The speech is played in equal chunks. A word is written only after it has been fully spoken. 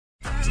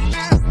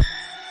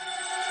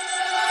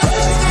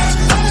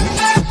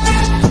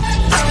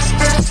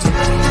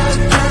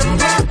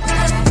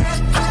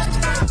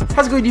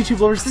How's it going, YouTube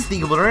lovers? This is the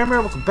Eagle Builder, and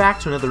welcome back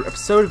to another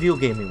episode of Eagle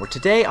Gaming, where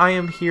today I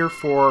am here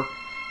for...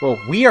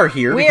 Well, we are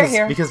here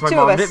because my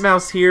mom,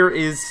 KnitMouse, here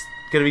is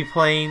going to be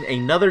playing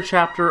another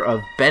chapter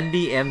of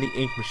Bendy and the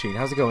Ink Machine.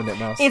 How's it going,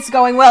 KnitMouse? It's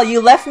going well.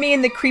 You left me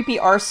in the creepy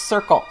arse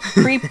circle.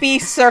 Creepy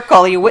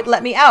circle. You wouldn't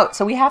let me out,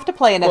 so we have to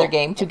play another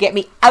game to get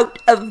me out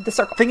of the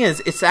circle. Thing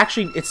is, it's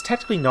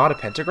technically not a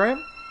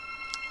pentagram.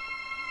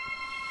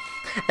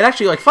 And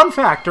actually, like, fun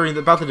fact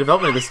about the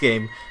development of this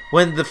game,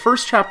 when the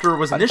first chapter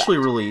was initially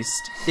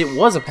released, it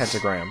was a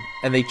pentagram,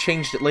 and they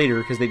changed it later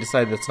because they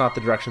decided that's not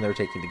the direction they were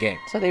taking the game.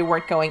 So they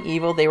weren't going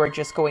evil, they were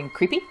just going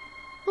creepy?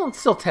 Well, it's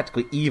still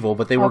technically evil,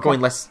 but they were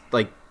going less,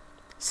 like,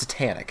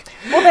 satanic.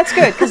 Well, that's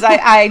good, because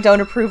I don't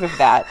approve of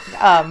that.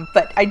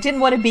 But I didn't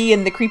want to be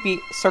in the creepy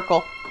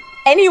circle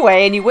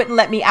anyway, and you wouldn't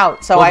let me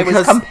out, so I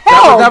was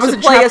compelled to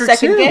play a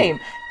second game.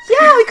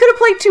 Yeah, we could have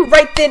played 2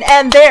 right then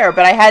and there,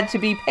 but I had to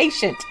be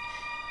patient.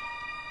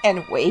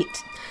 And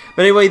wait.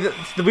 But anyway,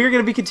 we're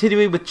going to be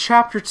continuing with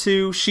Chapter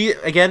 2.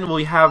 Again,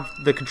 we have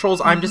the controls.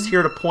 I'm just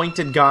here to point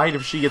and guide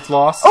if she gets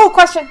lost. Oh,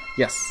 question.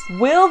 Yes.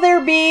 Will there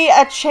be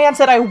a chance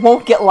that I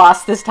won't get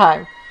lost this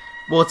time?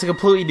 Well, it's a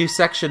completely new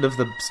section of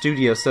the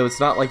studio, so it's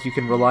not like you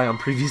can rely on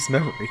previous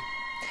memory.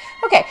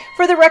 Okay,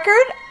 for the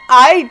record,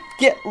 I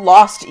get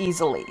lost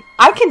easily.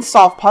 I can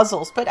solve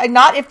puzzles, but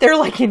not if they're,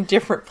 like, in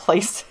different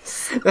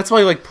places. That's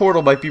why, like,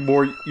 Portal might be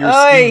more your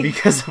speed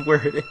because of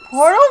where it is.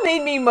 Portal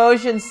made me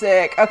motion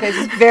sick. Okay,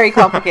 this is very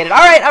complicated. All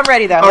right, I'm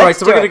ready, though. Alright,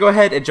 so we're going to go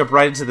ahead and jump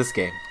right into this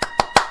game.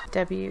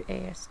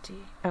 WASD.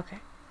 Okay.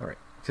 Alright,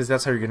 because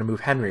that's how you're going to move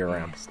Henry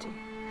around. So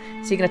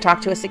you're going to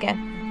talk to us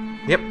again?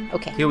 Yep.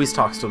 Okay. He always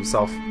talks to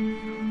himself.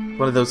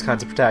 One of those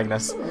kinds of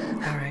protagonists.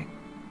 Alright.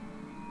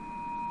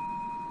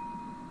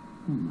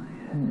 My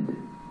head.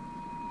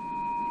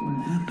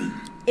 What happened?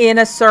 In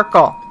a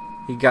circle.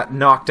 He got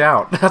knocked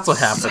out. That's what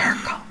happened.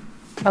 Circle.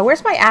 Oh,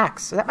 where's my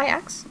axe? Is that my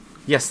axe?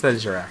 Yes, that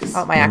is your axe.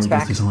 Oh, my axe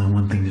back. There's only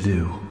one thing to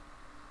do.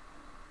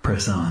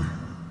 Press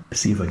on.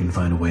 See if I can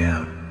find a way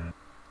out.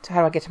 So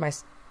how do I get to my...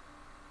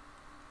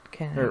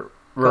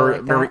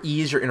 Remember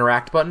E is your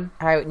interact button?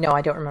 No,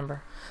 I don't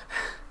remember.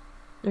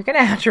 You're going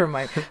to have to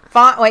remind me.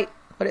 Wait,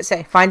 what did it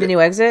say? Find a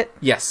new exit?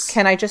 Yes.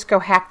 Can I just go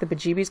hack the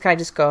bejeebies? Can I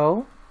just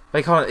go?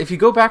 Like, hold on. If you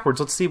go backwards,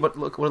 let's see what it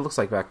looks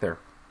like back there.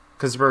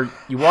 Because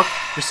you walk...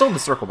 You're still in the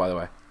circle, by the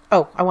way.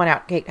 Oh, I went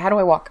out. Okay, how do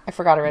I walk? I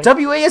forgot already.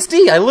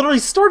 WASD! I literally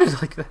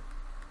started like that.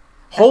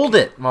 Hold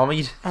it, Mama.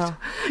 You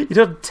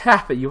don't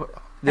tap it.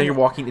 Then you're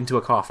walking into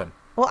a coffin.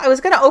 Well, I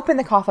was going to open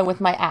the coffin with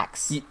my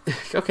axe.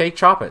 Okay,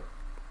 chop it.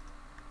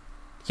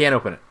 Can't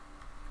open it.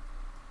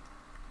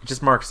 It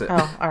just marks it.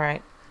 Oh,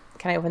 alright.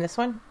 Can I open this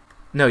one?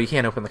 No, you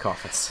can't open the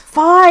coffins.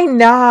 Fine,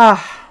 nah.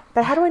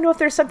 But how do I know if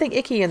there's something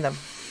icky in them?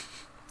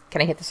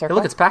 Can I hit the circle?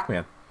 Hey, look, it's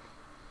Pac-Man.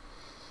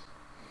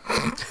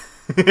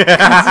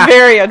 It's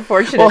very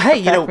unfortunate. Well, hey,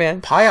 you know,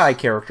 pie-eye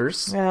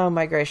characters. Oh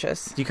my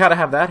gracious! You gotta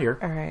have that here.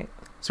 All right.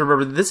 So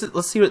remember, this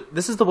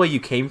is the way you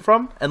came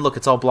from, and look,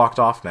 it's all blocked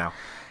off now.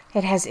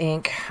 It has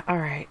ink. All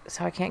right,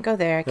 so I can't go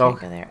there. I can't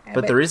go there.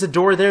 But there is a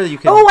door there that you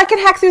can. Oh, I can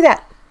hack through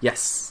that.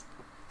 Yes.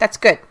 That's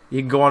good.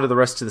 You can go on to the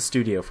rest of the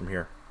studio from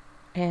here.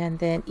 And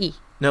then E.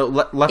 No,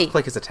 left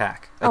click is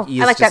attack. Like E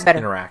is I like just that better.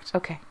 Interact.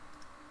 Okay.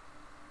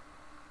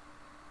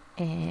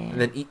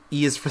 And then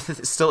E is for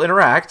still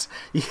interact.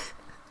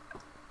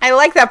 I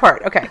like that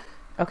part. Okay.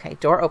 Okay,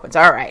 door opens.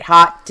 All right,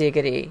 hot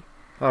diggity.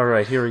 All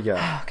right, here we go.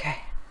 Okay.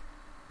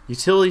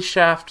 Utility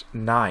shaft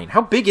 9.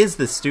 How big is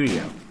this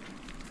studio?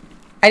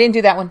 I didn't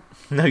do that one.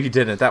 No, you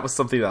didn't. That was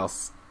something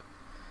else.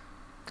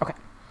 Okay.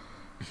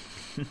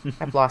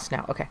 I've lost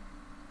now. Okay.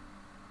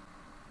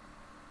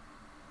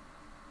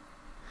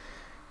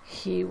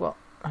 He will...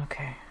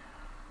 Okay.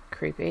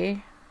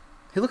 Creepy.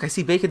 Hey, look, I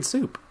see bacon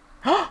soup.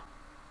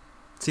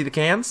 See the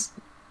cans?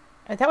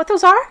 Is that what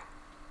those are?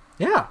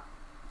 Yeah.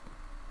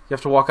 You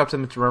have to walk up to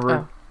them to remember.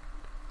 Oh.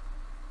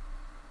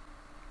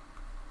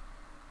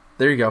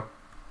 There you go.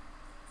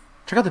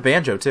 Check out the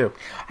banjo, too.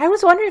 I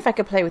was wondering if I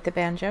could play with the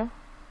banjo.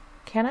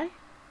 Can I?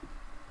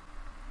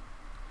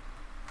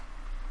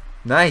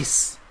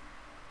 Nice.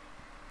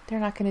 They're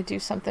not going to do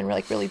something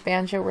like really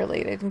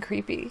banjo-related and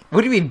creepy.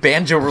 What do you mean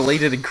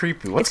banjo-related and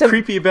creepy? What's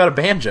creepy about a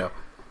banjo?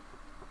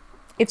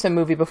 It's a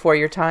movie before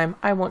your time.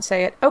 I won't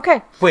say it.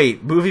 Okay.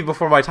 Wait, movie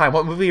before my time.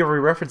 What movie are we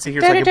referencing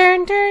here? I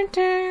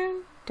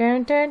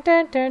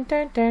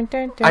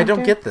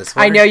don't get this.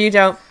 I know you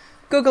don't.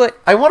 Google it.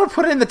 I want to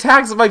put it in the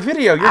tags of my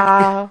video.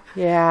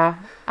 Yeah.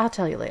 I'll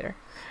tell you later.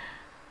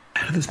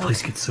 How did this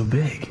place get so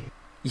big?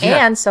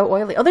 Yeah. And so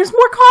oily. Oh, there's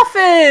more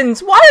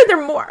coffins. Why are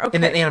there more? Okay.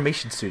 In an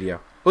animation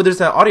studio. Oh, there's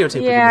that audio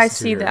tape. Yeah, I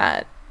see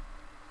that.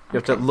 You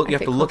have to look. You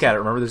have to look at it.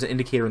 Remember, there's an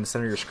indicator in the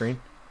center of your screen.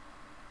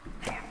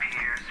 He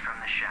appears from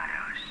the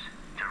shadows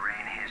to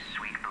rain his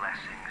sweet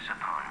blessings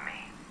upon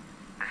me.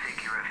 The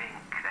figure of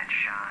ink that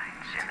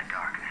shines in the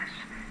darkness.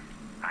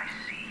 I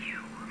see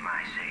you,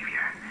 my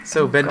savior.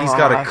 So Bendy's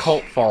got a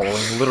cult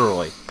following,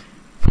 literally.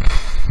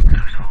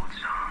 Those old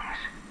songs.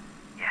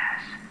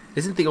 Yes.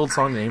 Isn't the old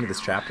song the name of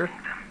this chapter?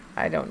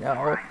 I don't know.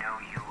 I know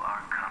you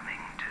are coming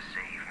to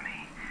save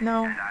me.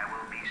 No. And I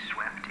will be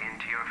swept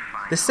into your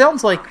final This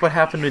sounds like what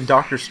happened in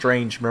Doctor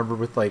Strange. Remember,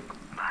 with like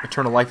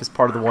Eternal Life is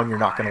part of the one, you're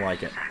not going to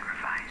like it.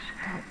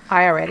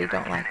 I already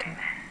don't like it.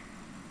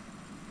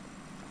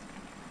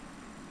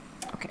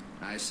 Okay.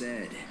 I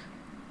said,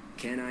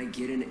 can I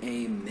get an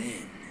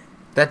amen?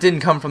 That didn't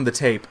come from the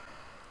tape.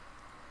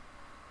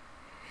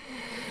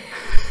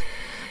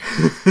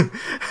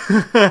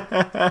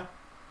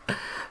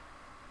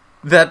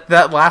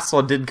 That last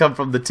one didn't come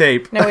from the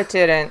tape. No, it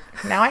didn't.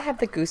 Now I have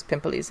the goose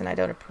pimples and I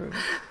don't approve.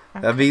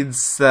 Okay. That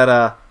means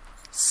that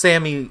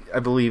Sammy, I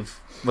believe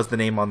was the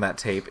name on that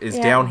tape, is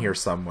down here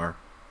somewhere.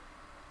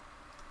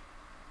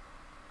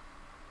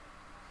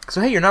 So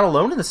hey, you're not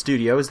alone in the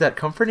studio. Is that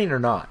comforting or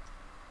not?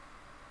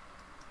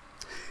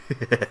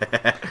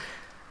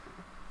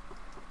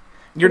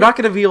 You're not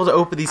going to be able to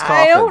open these coffins.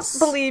 I don't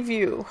believe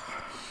you.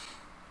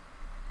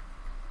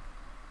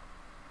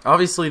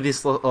 Obviously,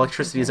 this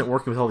electricity isn't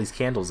working with all these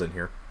candles in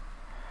here.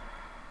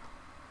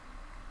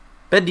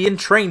 Bendy in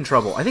train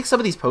trouble. I think some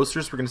of these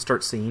posters we're going to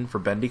start seeing for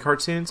Bendy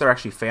cartoons are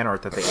actually fan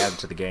art that they added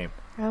to the game.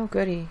 Oh,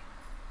 goody.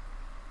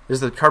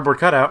 There's the cardboard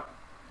cutout.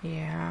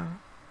 Yeah.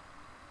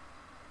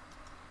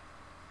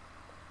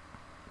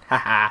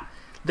 Haha.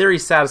 Very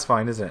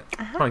satisfying, isn't it?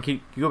 Hold on,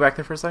 can you go back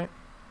there for a second?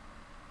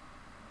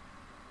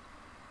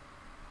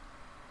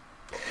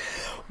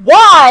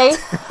 Why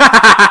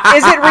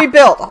is it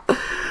rebuilt?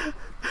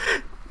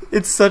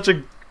 It's such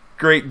a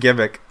great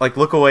gimmick. Like,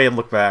 look away and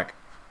look back.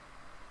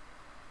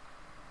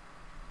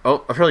 Oh,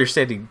 apparently you're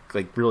standing,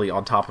 like, really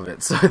on top of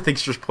it, so I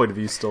think your point of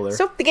view is still there.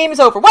 So the game is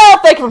over. Well,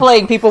 thank you for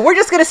playing, people. We're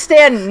just going to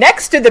stand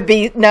next to the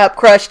beaten up,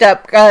 crushed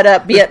up, cut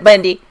up,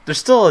 Bendy. There's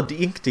still a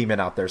ink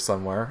demon out there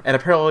somewhere, and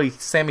apparently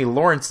Sammy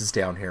Lawrence is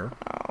down here.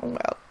 Oh,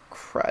 well,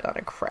 crud on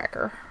a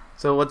cracker.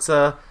 So let's,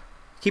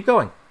 keep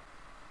going.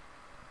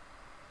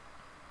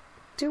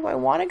 Do I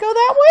want to go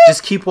that way?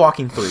 Just keep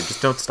walking through.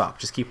 Just don't stop.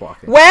 Just keep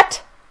walking.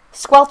 Wet.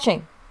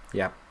 Squelching.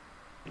 Yeah.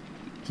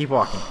 Keep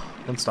walking.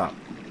 Don't stop.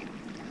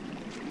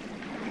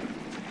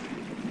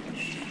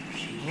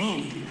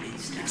 Whoa.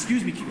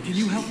 Excuse me, can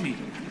you help me?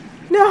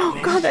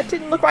 No, God, that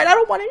didn't look right. I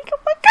don't want any.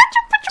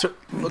 Gotcha.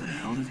 Where the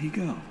hell did he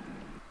go?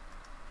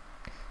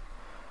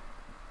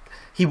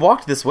 He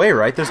walked this way,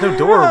 right? There's no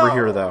door over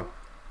here, though.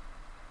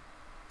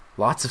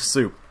 Lots of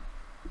soup.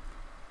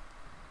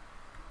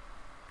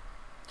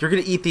 You're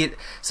gonna eat the...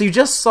 So you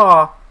just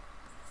saw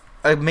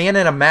a man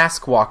in a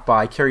mask walk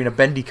by carrying a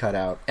Bendy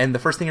cutout, and the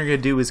first thing you're gonna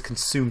do is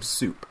consume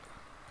soup.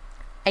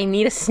 I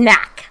need a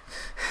snack.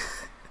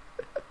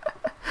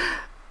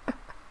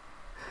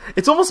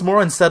 It's almost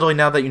more unsettling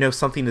now that you know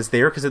something is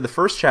there, because in the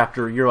first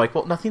chapter, you're like,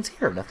 well, nothing's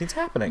here. Nothing's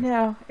happening.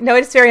 No,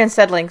 it's very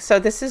unsettling. So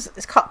this is...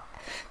 It's called,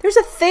 there's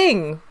a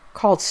thing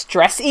called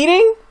stress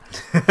eating.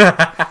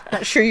 Not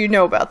sure you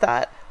know about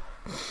that.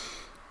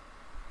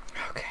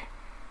 Okay.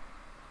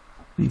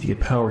 Need to get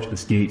power to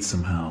this gate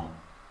somehow.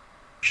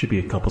 Should be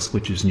a couple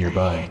switches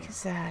nearby. What the heck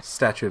is that?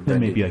 Statue of Then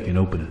Bendy. maybe I can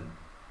open it.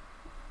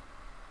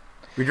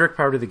 Redirect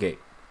power to the gate.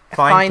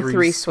 Find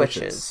three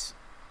switches.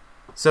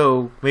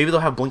 So maybe they'll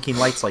have blinking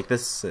lights like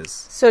this is.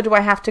 So do I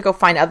have to go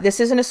find out?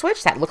 This isn't a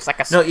switch? That looks like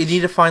a switch. No, you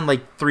need to find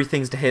like 3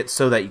 things to hit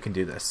so that you can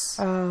do this.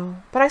 Oh.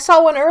 But I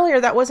saw one earlier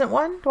that wasn't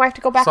one. Do I have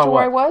to go back to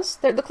where I was?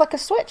 It looked like a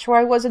switch where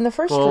I was in the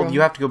first room. Well,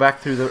 you have to go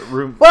back through the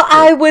room. Well,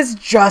 I was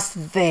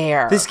just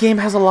there. This game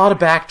has a lot of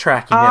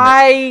backtracking in it.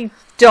 I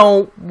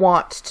don't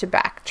want to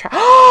backtrack.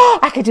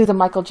 I could do the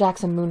Michael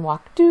Jackson moonwalk.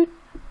 Doot,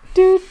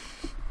 doot,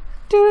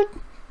 doot,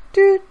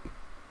 doot.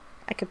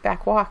 I could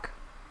backwalk.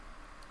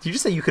 Did you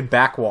just say you could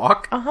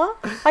backwalk? Uh-huh.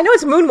 I know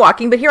it's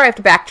moonwalking, but here I have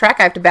to backtrack.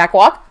 I have to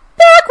backwalk.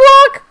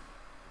 Backwalk!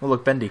 Oh,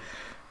 look, Bendy.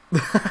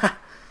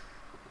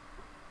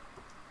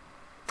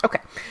 Okay.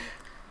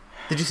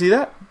 Did you see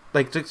that?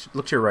 Like,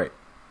 look to your right.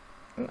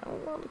 No,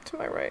 look to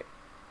my right.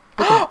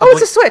 Oh,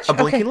 it's a switch. A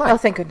blinking light. Oh,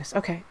 thank goodness.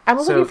 Okay. I'm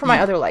looking for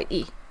my other light.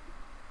 E.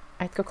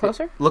 I have to go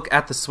closer? Look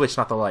at the switch,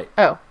 not the light.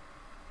 Oh.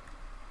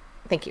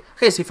 Thank you.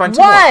 Okay, so you find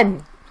 2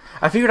 more.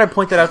 I figured I'd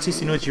point that out to you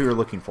so you knew what you were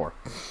looking for.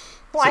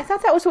 Well, I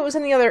thought that was what was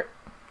in the other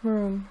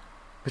room.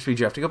 Which means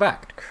you have to go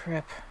back.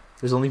 Crap.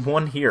 There's only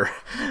one here.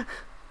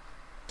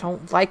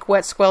 Don't like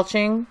wet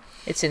squelching.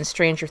 It's in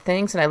Stranger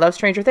Things, and I love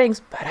Stranger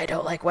Things, but I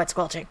don't like wet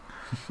squelching.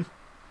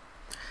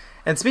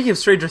 And speaking of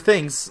Stranger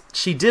Things,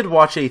 she did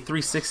watch a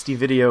 360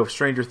 video of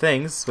Stranger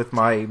Things with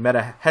my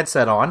Meta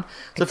headset on.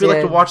 So if you'd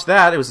like to watch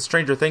that, it was a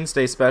Stranger Things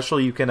Day special.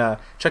 You can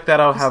check that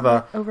out. Have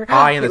a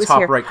eye in the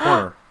top right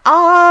corner.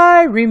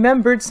 I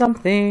remembered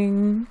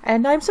something,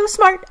 and I'm so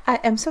smart. I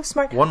am so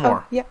smart. One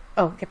more. Yeah.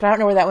 Oh, but I don't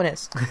know where that one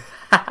is.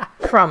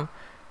 Crumb.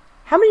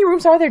 How many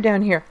rooms are there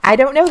down here? I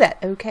don't know that.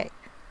 Okay.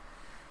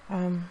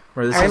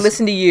 I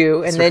listen to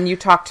you, and then you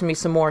talk to me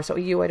some more. So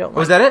I don't like.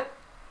 Was that it?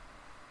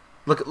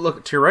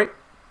 Look to your right.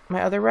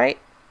 My other right?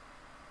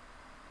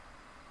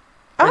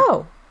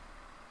 Oh.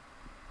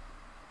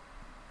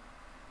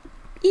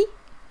 E.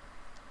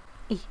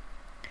 There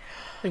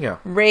you go.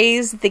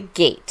 Raise the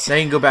gate. Now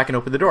you can go back and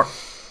open the door.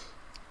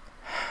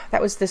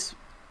 That was this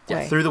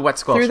way. Through the wet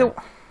squelching.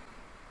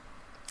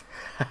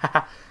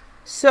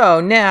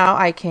 So now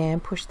I can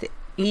push the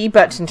E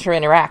button to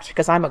interact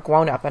because I'm a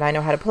grown-up and I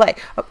know how to play.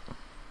 Oh.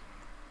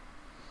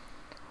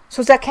 So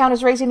does that count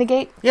as raising the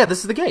gate? Yeah, this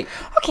is the gate.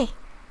 Okay.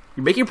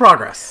 You're making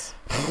progress.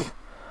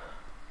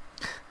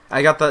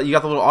 You got the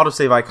little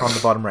autosave icon on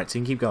the bottom right, so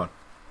you can keep going.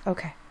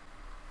 Okay.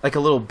 Like a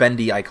little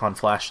Bendy icon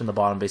flashed in the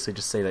bottom, basically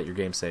just say that your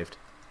game's saved.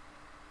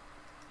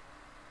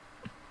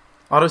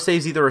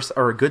 Autosaves either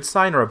are a good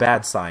sign or a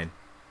bad sign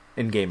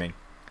in gaming.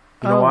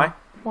 You know why?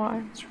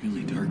 Why? It's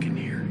really dark in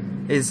here.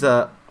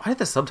 Why are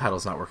the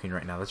subtitles not working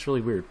right now? That's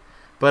really weird.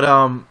 But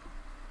oh,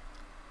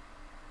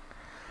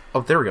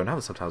 there we go. Now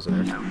the subtitles are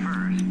there. So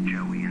first,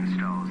 Joey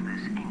installs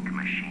this ink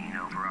machine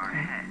over our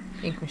heads.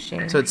 Ink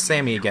machine. So it's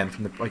Sammy again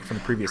from the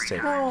previous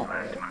tape. Oh,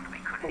 Last month we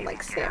couldn't I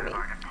like even get out Sammy. of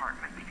our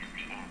department because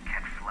the ink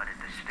had flooded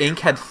the stairwell. Ink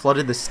had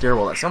flooded the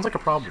stairwell. That sounds like a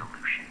problem.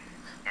 Solution.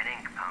 An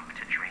ink pump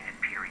to drain it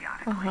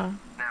periodically.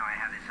 Now I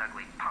have this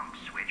ugly pump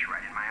switch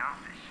right in my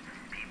office.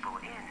 People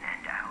in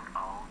and out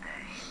all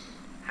day.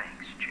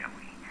 Thanks,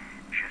 Joey.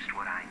 Just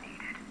what I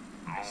needed.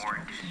 More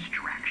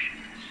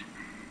distractions.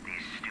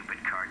 These stupid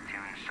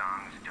cartoon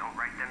songs don't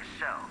write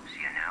themselves,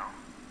 you know?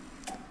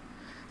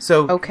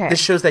 So this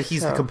shows that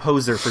he's the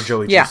composer for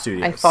Joey 2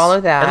 Studios. I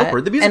follow that. And look, we're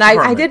at the music and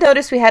I did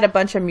notice we had a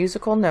bunch of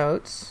musical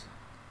notes.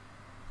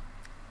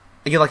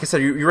 Again, like I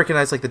said, you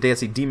recognize like the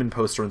Dancing Demon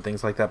poster and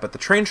things like that, but the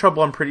Train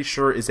Trouble, I'm pretty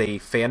sure, is a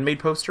fan-made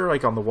poster,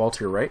 like on the wall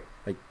to your right.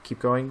 Like, keep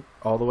going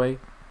all the way.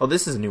 Oh,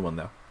 this is a new one,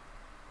 though.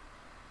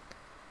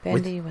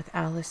 Bendy with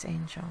Alice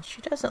Angel.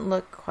 She doesn't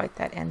look quite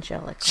that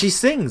angelic. She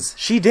sings.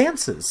 She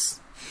dances.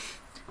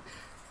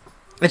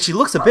 And she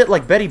looks a bit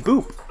like Betty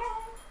Boop.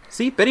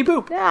 See? Betty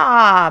Boop.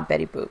 Ah,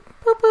 Betty Boop.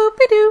 Boop, boop,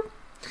 be-doo.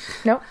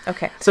 Nope.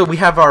 Okay. So we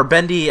have our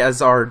Bendy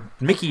as our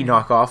Mickey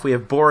knockoff. We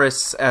have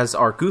Boris as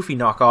our Goofy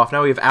knockoff.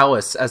 Now we have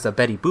Alice as a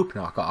Betty Boop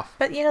knockoff.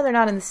 But, you know, they're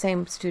not in the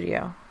same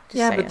studio. Just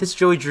saying. But this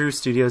Joey Drew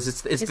Studios,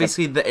 it's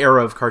basically the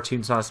era of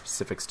cartoons, not a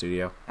specific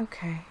studio.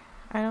 Okay.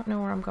 I don't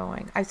know where I'm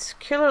going.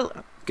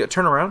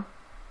 Turn around.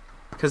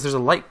 Because there's a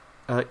light.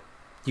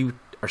 You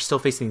are still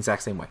facing the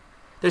exact same way.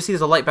 There's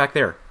a light back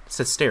there. It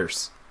says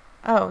stairs.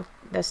 Oh,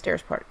 the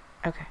stairs part.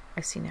 Okay.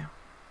 I see now.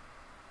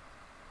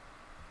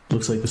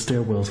 Looks like the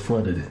stairwell's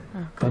flooded.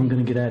 If I'm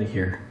gonna get out of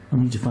here, I'll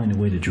need to find a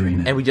way to drain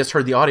it. And we just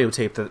heard the audio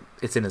tape that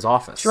it's in his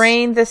office.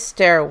 Drain the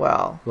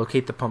stairwell.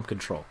 Locate the pump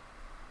control.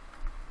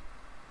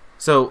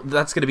 So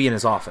that's going to be in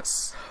his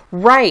office.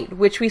 Right,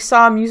 which we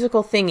saw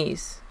musical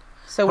thingies.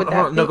 So would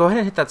that be... No, go ahead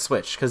and hit that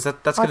switch, because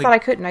that's going to... I thought I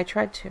couldn't. I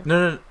tried to.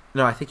 No,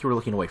 I think you were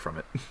looking away from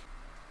it.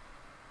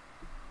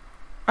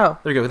 Oh.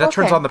 There you go. That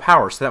turns on the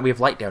power, so that we have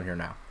light down here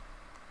now.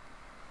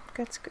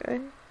 That's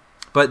good.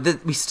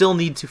 But we still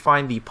need to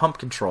find the pump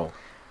control.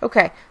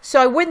 Okay,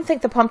 so I wouldn't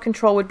think the pump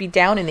control would be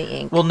down in the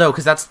ink. Well, no,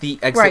 because that's the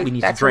exit we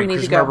need to drain.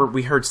 Because remember,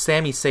 we heard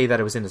Sammy say that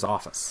it was in his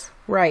office.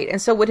 Right,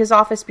 and so would his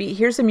office be...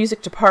 Here's the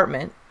music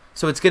department.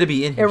 So it's going to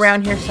be in here.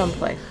 Around here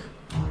someplace.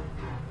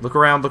 Look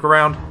around, look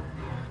around.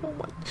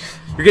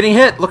 You're getting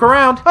hit. Look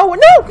around. Oh,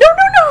 no.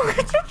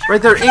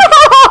 Right there. Ink.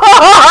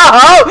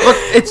 Look,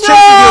 it's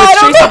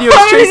chasing you.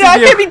 It's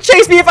chasing you. It can't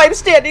chase me if I'm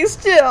standing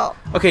still.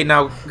 Okay,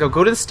 now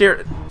go to the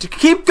stair.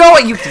 Keep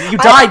going. You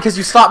died because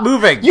you stopped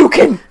moving. You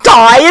can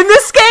die in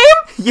this game?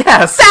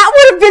 Yes. That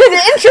would have been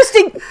an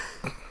interesting...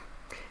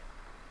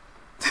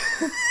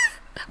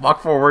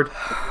 Walk forward.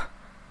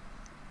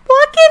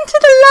 Walk into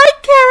the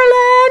light,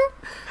 Caroline.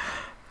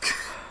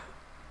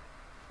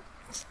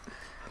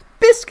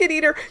 Biscuit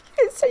eater. You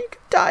didn't say you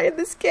could die in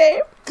this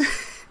game.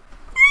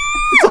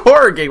 It's a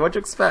horror game. What'd you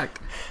expect?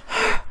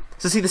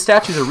 So see, the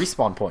statues are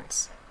respawn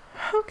points.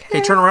 Okay.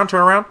 Okay, turn around.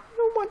 I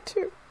don't want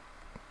to.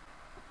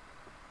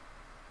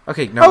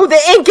 Okay, now... Oh, the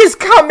ink is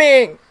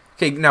coming!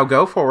 Okay, now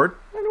go forward.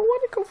 I don't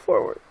want to go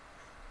forward.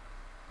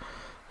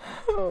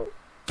 Oh.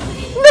 No,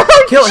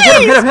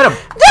 Hit him! Oh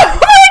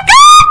my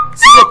god!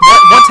 See, look,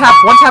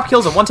 one tap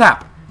kills him, one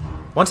tap.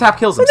 One tap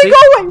kills him, Where see?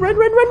 Run.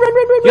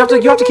 You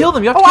have to kill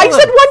them, I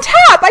said one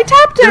tap! I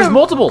tapped him! There's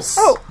multiples!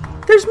 Oh,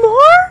 there's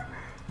more?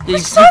 Yeah,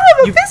 son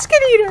of a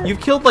biscuit eater! You've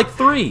killed like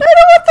 3. I don't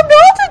want them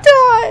all to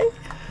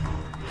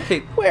die! Okay.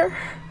 Where?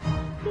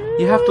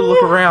 You have to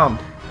look around.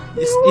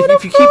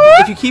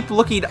 If you keep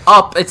looking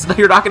up,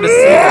 you're not going to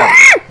see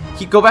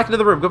them. Go back into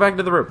the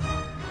room.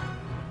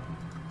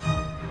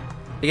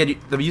 Again,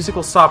 the music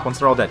will stop once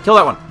they're all dead. Kill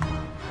that one.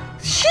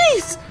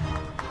 Jeez!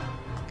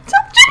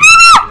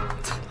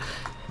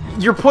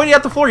 You're pointing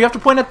at the floor. You have to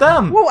point at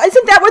them. Well,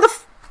 isn't that where the...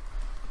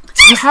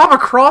 You have a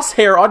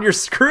crosshair on your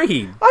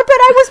screen. I bet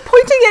I was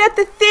pointing it at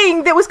the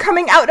thing that was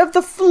coming out of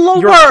the floor.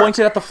 You're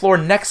pointing at the floor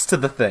next to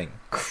the thing.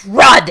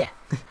 Crud!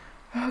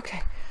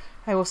 Okay.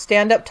 I will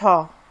stand up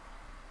tall.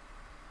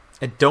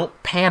 And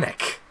don't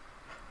panic.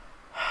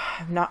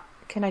 I'm not...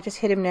 Can I just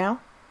hit him now?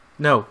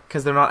 No,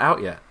 because they're not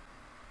out yet.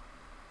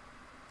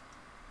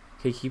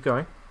 Okay, keep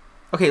going.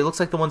 Okay, it looks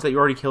like the ones that you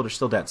already killed are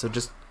still dead. So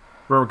just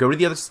remember, go to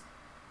the other...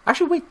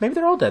 Actually, wait. Maybe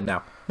they're all dead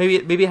now. Maybe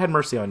it had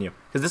mercy on you.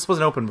 Because this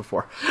wasn't open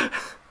before.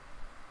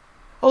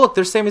 Oh, look.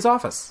 There's Sammy's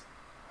office.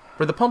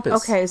 Where the pump is.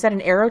 Okay, is that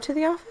an arrow to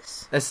the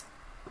office? It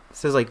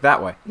says like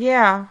that way.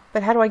 Yeah,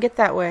 but how do I get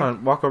that way? Come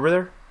on, walk over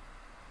there.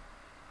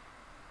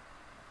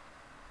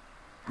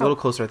 A little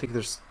closer. I think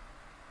there's...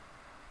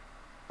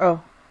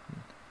 Oh.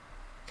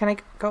 Can I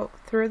go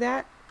through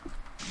that?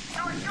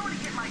 So I was going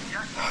to get my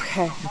dust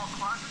Okay. from the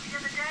closet the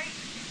other day,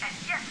 and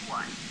guess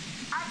what?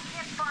 I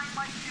can't find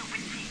my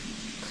stupid key.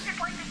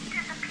 It's like it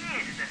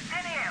disappeared into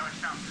thin air or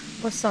something.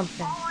 What's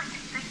something? All I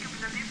can think of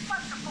is that it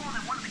must have fallen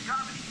in one of the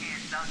garbage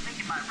cans I was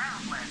making my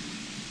rounds last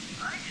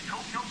week. I just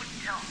hope nobody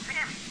tells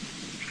Sammy,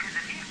 because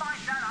if he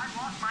finds out I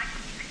lost my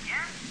keys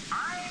again,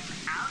 I'm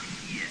out of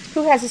here.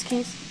 Who has his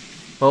keys?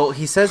 Well,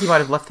 he says he might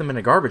have left them in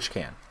a garbage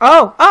can.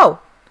 Oh!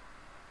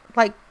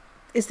 Like,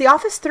 is the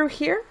office through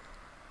here?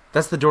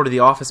 That's the door to the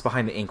office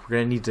behind the ink. We're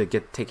going to need to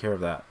take care of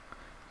that.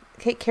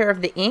 Take care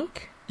of the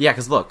ink? Yeah,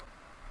 because look.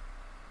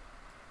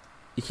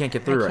 You can't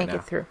get through right now. I can't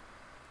get through.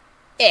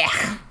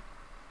 Ugh.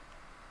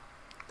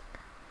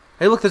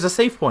 Hey, look, there's a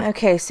save point.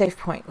 Okay, save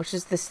point, which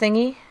is this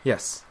thingy.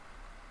 Yes.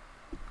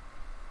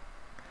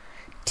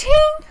 Ting!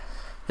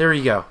 There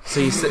you go.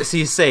 So you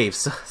save.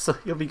 So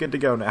you'll be good to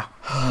go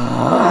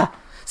now.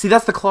 See,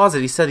 that's the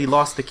closet. He said he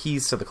lost the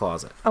keys to the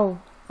closet. Oh,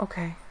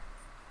 okay.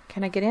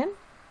 Can I get in?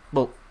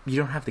 Well, you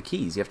don't have the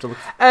keys. You have to look.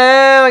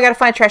 Oh, I gotta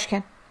find a trash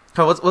can.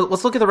 Oh,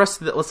 let's look at the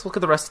rest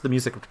of the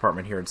music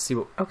department here and see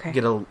what. Okay.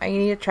 I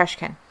need a trash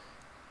can.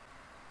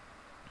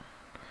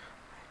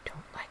 I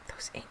don't like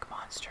those ink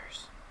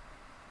monsters.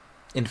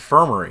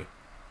 Infirmary.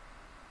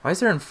 Why is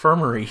there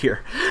infirmary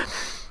here?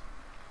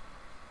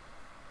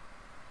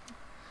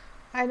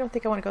 I don't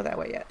think I want to go that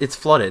way yet. It's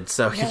flooded,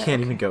 so you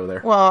can't even go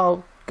there.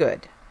 Well,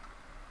 good.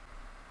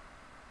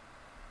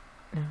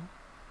 No.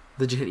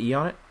 Did you hit E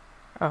on it?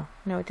 Oh,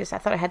 no, it just. I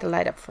thought I had to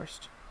light up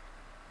first.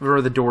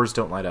 Or the doors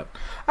don't light up.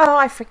 Oh,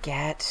 I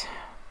forget.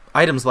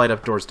 Items light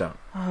up, doors don't.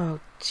 Oh,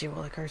 gee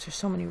willikers, there's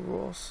so many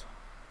rules.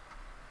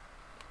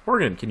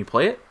 Morgan, can you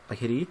play it? Like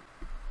hit E?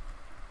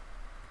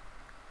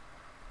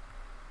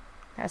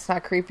 That's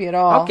not creepy at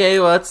all. Okay,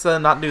 well, let's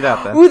not do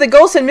that then. Ooh, the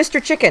ghost and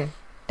Mr. Chicken.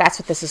 That's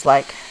what this is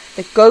like.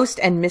 The ghost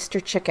and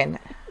Mr. Chicken.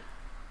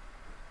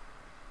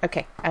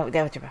 Okay. Oh,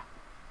 there we go.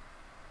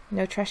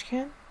 No trash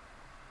can?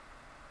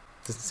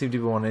 Doesn't seem to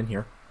be one in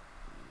here.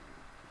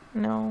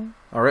 No.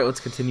 Alright,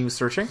 let's continue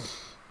searching.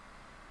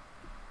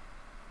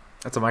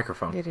 That's a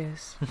microphone. It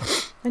is.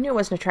 I knew it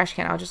wasn't a trash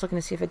can. I was just looking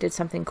to see if it did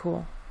something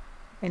cool.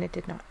 And it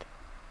did not.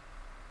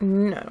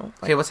 No.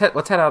 Okay, let's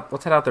head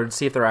out there and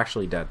see if they're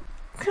actually dead.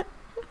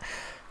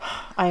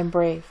 I am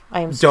brave. I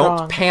am strong.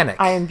 Don't panic.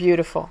 I am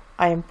beautiful.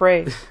 I am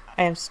brave.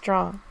 I am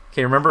strong.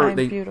 Okay, remember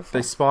beautiful.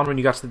 They spawned when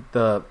you got to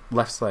the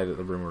left side of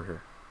the room over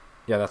here.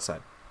 Yeah, that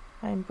side.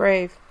 I am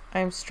brave. I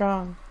am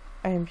strong.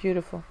 I am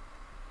beautiful.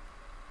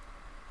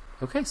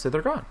 Okay, so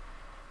they're gone.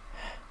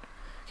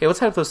 Okay, let's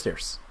head up those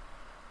stairs.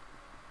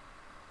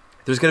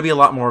 There's going to be a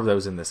lot more of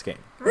those in this game.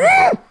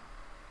 Well,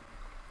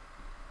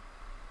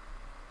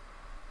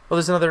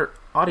 there's another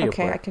audio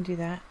player. Okay, I can do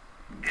that.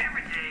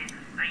 Every day the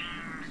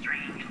same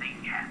strange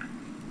thing happens.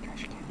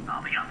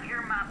 I'll be up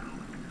here in my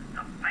booth,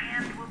 the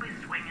band will be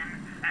swinging,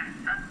 and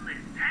suddenly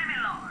Sammy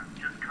Lord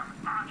just comes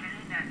marching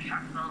in and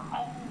shuts the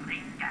whole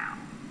thing down.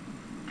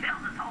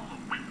 Tells us all to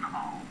wait in the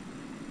hall.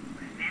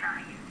 And then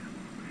I hear him.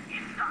 He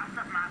starts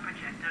up my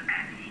projector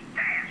and he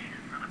dashes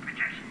for the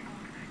projection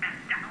booth and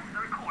down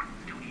the recording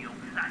studio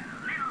like the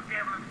little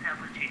devil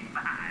himself was chasing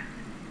behind.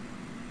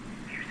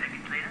 A few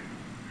seconds later,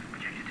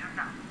 projector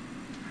turns on.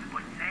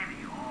 But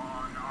Sammy,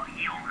 oh no,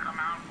 he don't come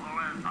out for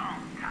a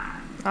long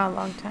time. A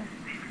long time.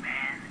 This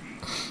man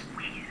is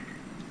weird.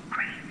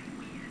 Crazy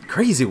weird.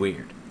 Crazy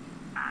weird.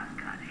 I've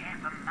got half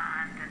a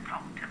mind to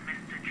talk to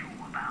Mr.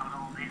 Drew about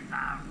all this,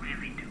 I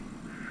really do.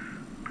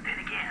 But then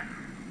again,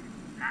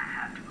 I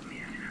have to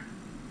admit,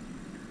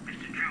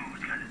 Mr.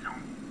 Drew's got his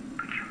own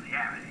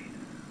peculiarities.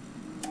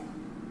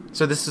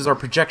 So this is our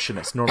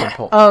projectionist, Norman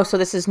Polk. Oh, so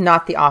this is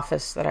not the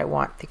office that I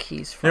want the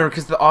keys from. No,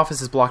 because the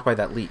office is blocked by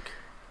that leak.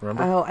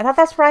 Remember? Oh, I thought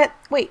that's right.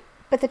 Wait,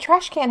 but the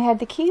trash can had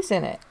the keys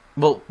in it.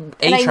 Well,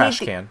 a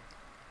trash can.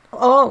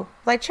 Oh,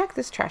 well, I checked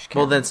this trash can.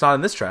 Well, then it's not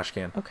in this trash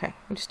can. Okay,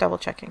 I'm just double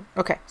checking.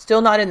 Okay, still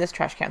not in this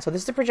trash can. So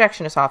this is the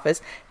projectionist office,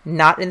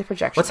 not in the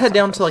projectionist Let's head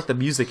down office. to like the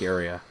music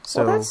area.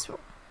 So well, that's...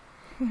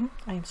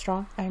 I am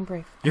strong. I am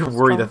brave. You're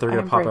worried that they're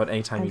going to pop out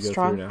anytime you go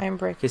through now. I am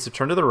brave. Okay, so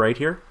turn to the right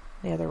here.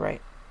 Yeah, the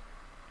right.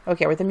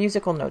 Okay, where the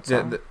musical notes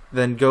are.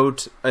 Then go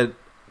to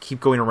keep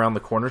going around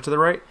the corner to the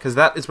right, because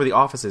that is where the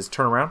office is.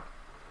 Turn around.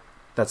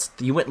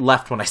 You went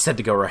left when I said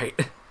to go right.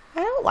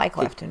 I don't like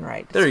left and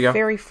right. There you go. It's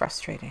very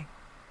frustrating.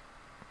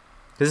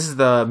 This is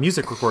the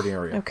music recording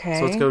area. Okay.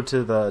 So let's go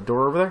to the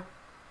door over there.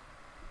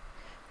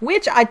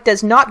 Which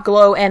does not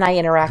glow and I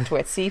interact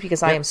with. See,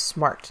 because I am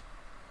smart.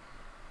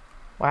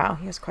 Wow,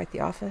 he has quite the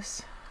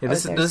office. Yeah,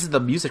 this is the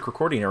music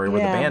recording area where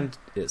the band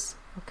is.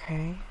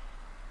 Okay.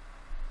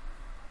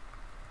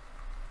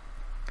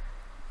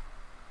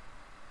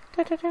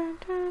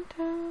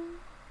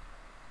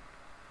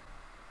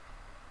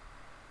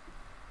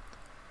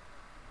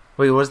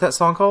 Wait, what is that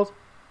song called?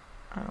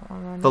 I don't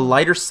want to The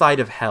Lighter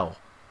Side of Hell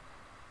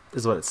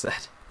is what it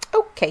said.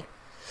 Okay.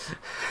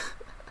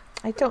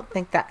 I don't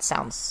think that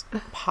sounds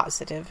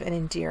positive and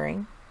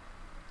endearing.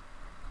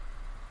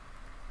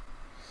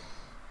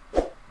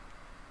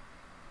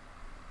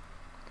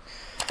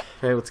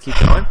 Okay, let's keep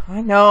going.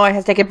 I know, I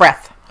have to take a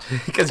breath.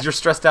 Because you're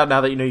stressed out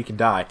now that you know you can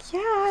die. Yeah,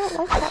 I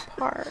don't like that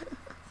part.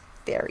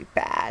 Very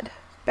bad.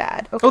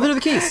 Bad. Okay. Oh, there are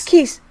the keys.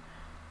 Keys.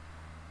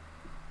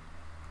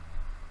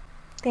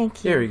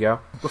 Thank you. Here you go.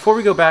 Before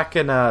we go back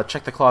and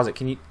check the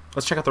closet,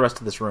 let's check out the rest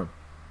of this room.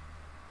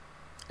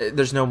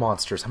 There's no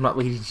monsters. I'm not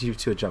leading you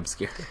to a jump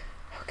scare.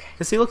 Okay.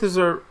 See, look, there's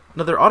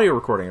another audio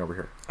recording over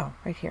here. Oh,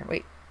 right here.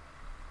 Wait.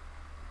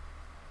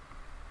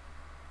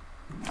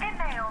 It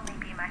may only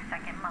be my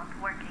second month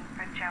working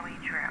for Joey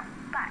Drew,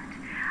 but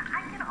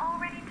I can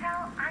already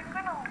tell I'm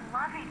gonna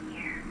love it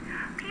here.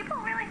 People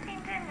really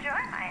seem to enjoy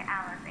my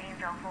Alice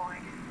Angel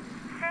voice.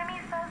 Sammy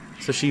says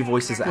so she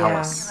voices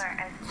Alice.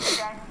 As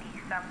Bendy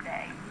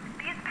someday.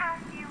 These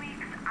past few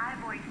weeks, I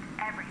voiced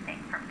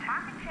everything from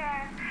talking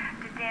chairs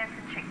to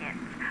dancing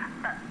chickens.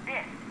 But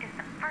this is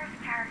the first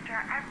character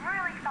I've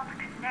really felt a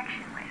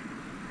connection with.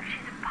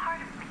 She's a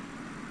part of me.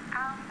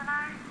 Alice and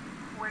I,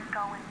 we're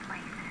going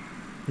places.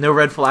 No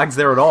red flags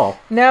there at all.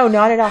 No,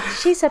 not at all.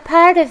 She's a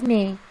part of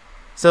me.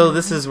 So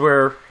this is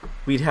where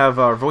we'd have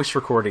our voice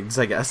recordings,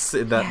 I guess,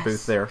 in that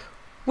booth there.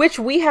 Which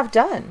we have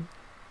done.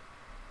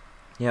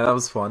 Yeah, that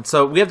was fun.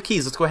 So we have the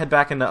keys. Let's go ahead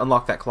back and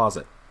unlock that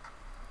closet.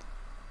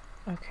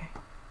 Okay.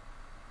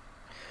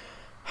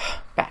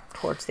 Back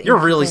towards the You're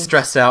ink really thing.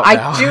 stressed out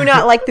now. I do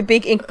not like the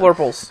big ink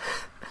blurbles.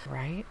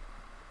 Right?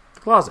 The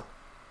closet.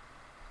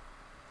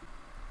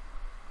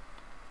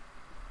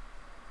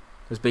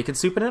 There's bacon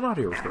soup and an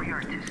audio Every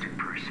recording. artistic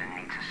person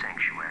needs a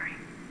sanctuary.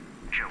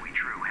 Joey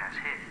Drew has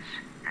his,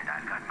 and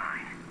I've got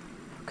mine.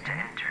 Okay. To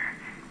enter,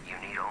 you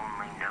need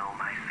only know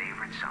my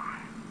favorite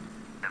song.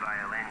 The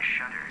violin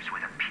shudders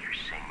with a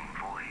piercing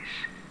voice.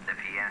 The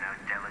piano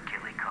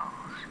delicately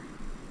calls.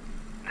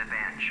 The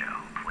banjo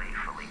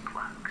playfully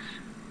clucks.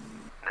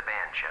 The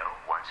banjo,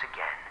 once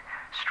again,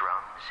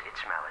 strums its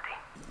melody.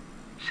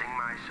 Sing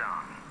my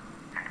song,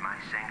 and my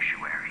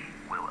sanctuary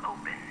will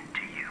open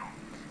to you.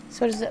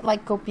 So does it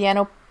like go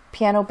piano,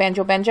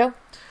 banjo, banjo?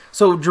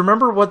 So do you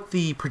remember what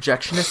the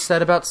projectionist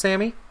said about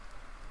Sammy?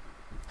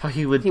 How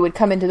he would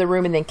come into the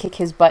room and then kick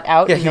his butt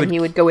out, and then he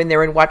would go in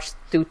there and watch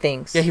through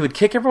things. Yeah, he would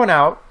kick everyone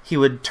out. He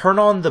would turn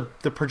on the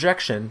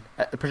projection,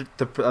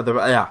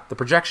 the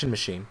projection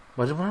machine.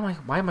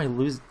 Why am I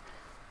losing?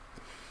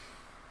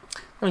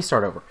 Let me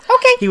start over.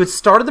 Okay. He would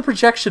start at the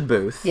projection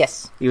booth.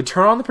 Yes. He would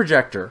turn on the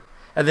projector,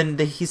 and then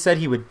he said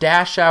he would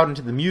dash out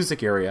into the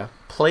music area,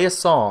 play a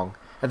song,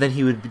 and then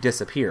he would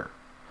disappear.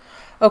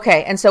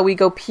 Okay, and so we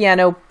go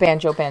piano,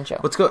 banjo,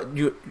 banjo. Let's go.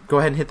 You go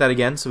ahead and hit that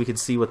again so we can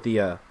see what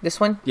the. This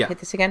one? Yeah. Hit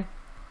this again.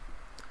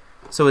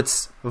 So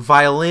it's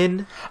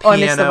violin, piano, I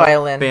missed the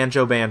violin.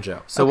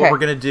 banjo. So Okay. what we're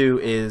gonna do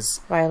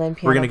is Violin,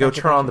 piano, we're gonna go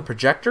banjo, turn on banjo. the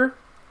projector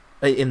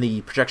in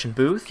the projection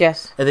booth.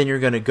 Yes. And then you're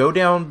gonna go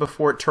down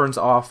before it turns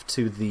off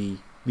to the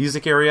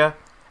music area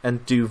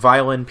and do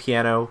violin,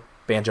 piano,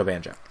 banjo.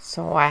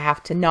 So I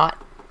have to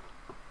not.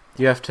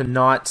 You have to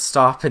not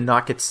stop and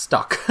not get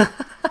stuck.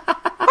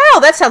 Wow,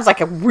 that sounds like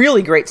a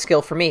really great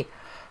skill for me.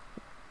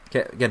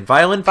 Okay, again,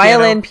 violin,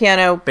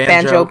 piano,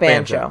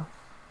 banjo.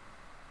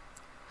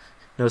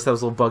 Notice that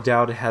was a little bugged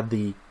out. It had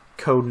the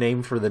code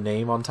name for the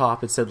name on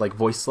top. It said like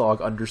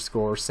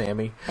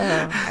voicelog_Sammy.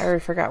 I already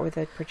forgot what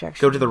the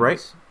projection Go to the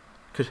right.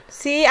 was.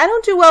 See, I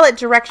don't do well at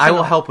directional. I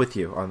will help with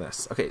you on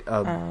this. Okay,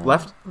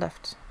 left.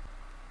 Left.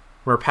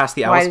 We're past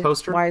the Alice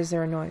poster. Why is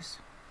there a noise?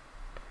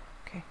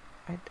 Okay,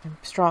 I'm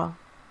strong.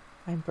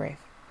 I'm brave.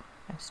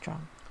 I'm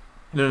strong.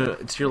 No,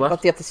 it's your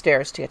left. Up the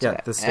stairs to get to that.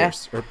 Yeah, the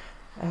stairs.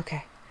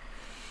 Okay.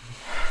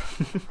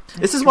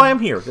 This is why I'm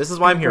here. This is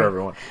why I'm here,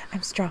 everyone.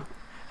 I'm strong.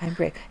 I'm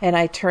brave. And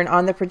I turn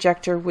on the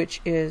projector,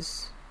 which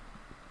is...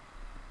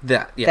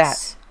 That,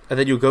 yes. That. And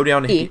then you go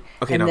down and E.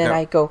 Okay, and now then go.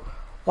 I go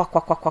walk.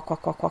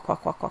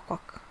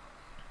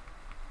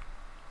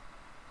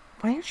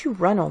 Why don't you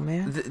run, old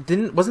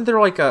man? Wasn't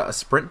there like a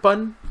sprint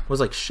button? Was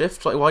like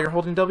shift while you're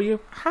holding W?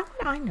 How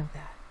would I know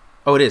that?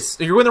 Oh, it is.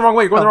 You're going the wrong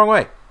way. You're going the wrong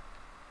way.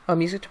 Oh,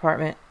 music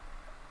department.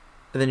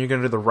 And then you're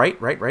going to the right.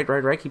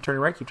 Keep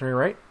turning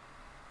right.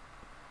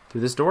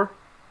 Through this door.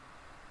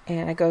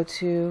 And I go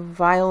to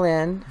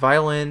violin.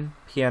 Violin,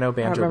 piano,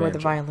 banjo, I don't remember where the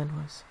banjo.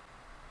 violin was.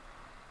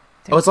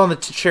 Oh, it's on the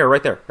chair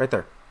right there.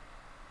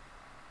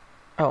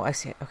 Oh, I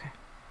see it. Okay.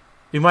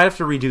 You might have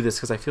to redo this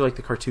because I feel like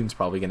the cartoon's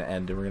probably going to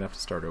end and we're going to have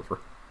to start over.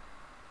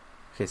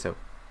 Okay, so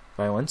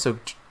violin. So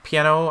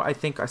piano, I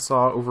think I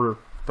saw over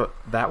but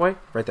that way,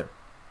 right there.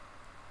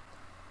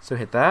 So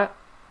hit that.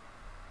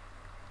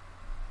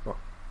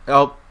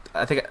 Oh,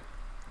 I think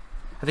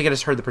I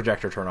just heard the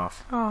projector turn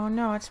off. Oh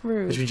no, it's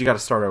rude. Which means you got to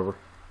start over.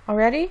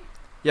 Already?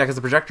 Yeah, because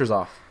the projector's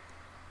off.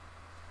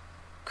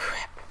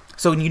 Crap.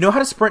 So you know how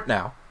to sprint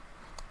now.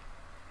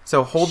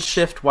 So hold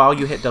shift while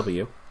you hit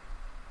W.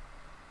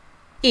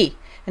 E.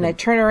 And I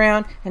turn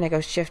around and I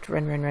go shift,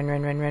 run.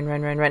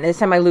 This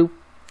time I loop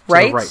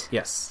right? Right,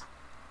 yes.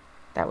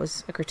 That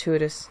was a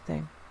gratuitous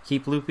thing.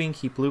 Keep looping.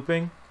 Keep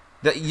looping.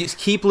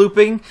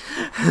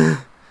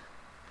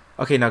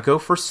 Okay, now go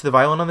first to the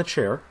violin on the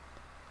chair.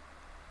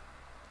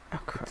 Oh,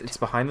 crap. It's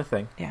behind the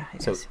thing. Yeah,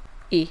 it so is.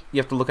 E. You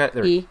have to look at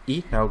there. E.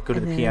 Now go to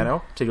And the then...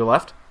 piano to your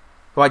left.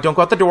 Oh, don't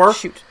go out the door.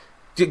 Shoot.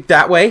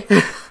 That way.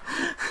 Dang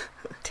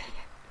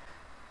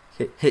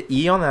Hit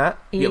E on that.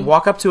 E.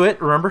 Walk up to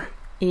it, remember?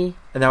 E.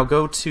 And now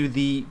go to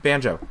the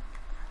banjo.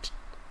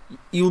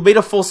 You made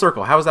a full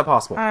circle. How is that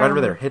possible? Right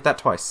over there. Hit that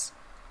twice.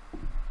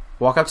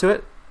 Walk up to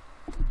it.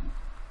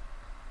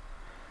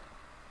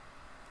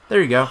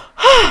 There you go.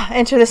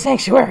 Enter the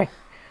sanctuary.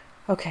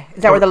 Okay.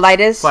 Is that where the light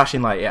is?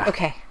 Flashing light, yeah.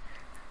 Okay.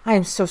 I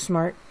am so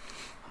smart.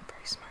 I'm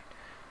very smart.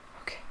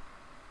 Okay.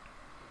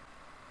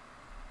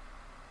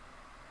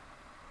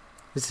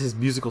 This is his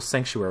musical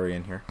sanctuary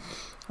in here.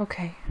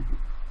 Okay.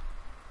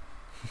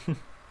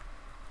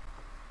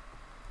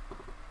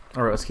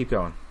 Alright, let's keep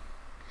going.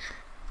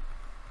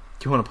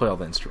 Do you want to play all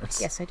the instruments?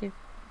 Yes, I do.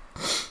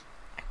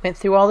 I went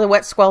through all the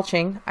wet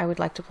squelching. I would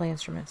like to play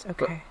instruments.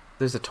 Okay. But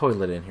there's a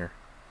toilet in here.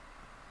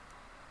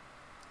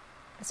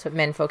 That's what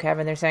menfolk have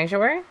in their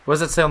sanctuary? What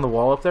does it say on the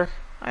wall up there?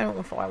 I don't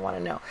know if I want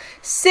to know.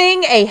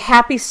 Sing a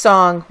happy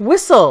song.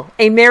 Whistle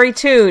a merry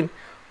tune.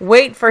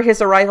 Wait for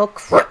his arrival.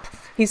 Crap.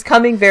 He's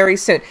coming very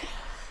soon.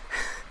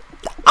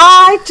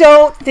 I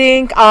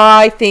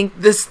think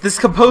this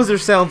composer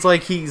sounds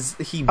like he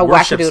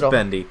worships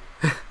Bendy.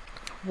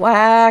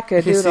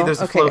 Wackadoodle. You see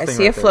there's a flow okay, I thing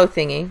see right a flow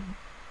thingy.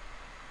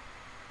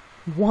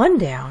 One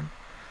down.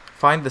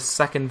 Find the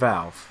second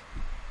valve.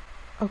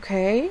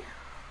 Okay.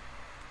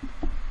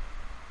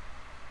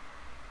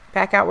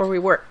 Back out where we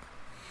were.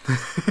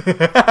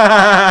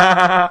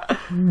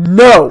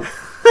 No.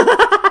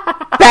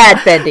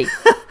 Bad Bendy.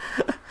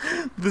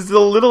 The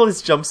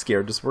littlest jump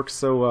scare just works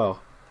so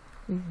well.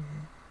 Do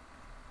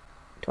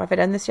I have I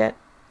done this yet?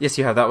 Yes,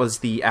 you have. That was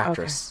the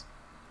actress.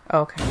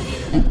 Okay.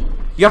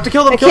 You have to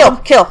kill them. Kill.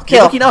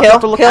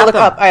 Look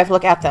Up. I have to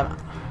look at them.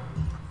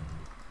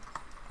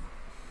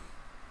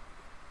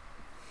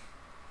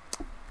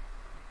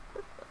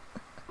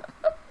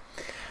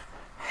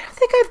 I don't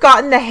think I've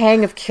gotten the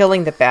hang of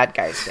killing the bad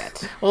guys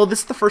yet. Well, this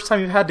is the first time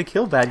you've had to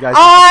kill bad guys.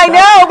 I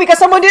know, because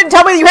someone didn't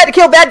tell me that you had to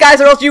kill bad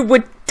guys or else you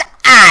would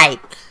die.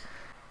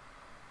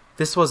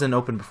 This wasn't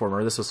open before,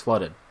 remember? This was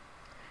flooded.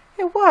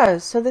 It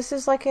was. So this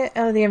is like the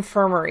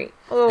infirmary.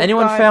 Oh,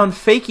 Anyone God. found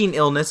faking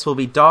illness will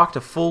be docked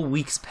a full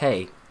week's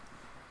pay,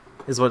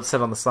 is what it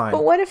said on the sign.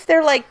 But what if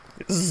they're like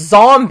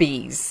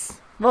zombies?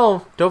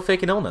 Well, don't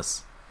fake an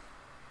illness.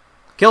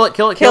 Kill it.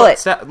 Kill it.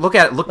 Look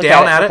at it. Look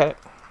down at it.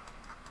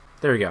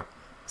 There you go.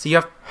 So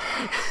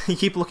you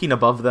keep looking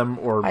above them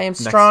or I am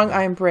strong,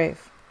 I am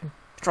brave. I'm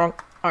strong,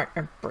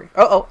 I'm brave.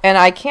 Oh, and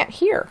I can't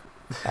hear.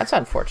 That's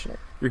unfortunate.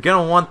 You're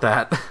going to want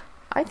that.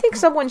 I think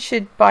someone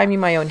should buy me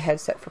my own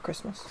headset for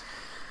Christmas.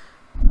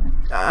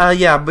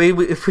 Yeah,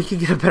 maybe if we could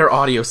get a better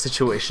audio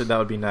situation, that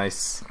would be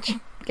nice.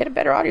 Get a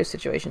better audio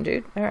situation,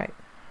 dude. All right.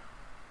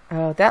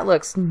 Oh, that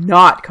looks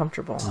not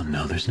comfortable. Oh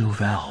no, there's no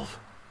valve.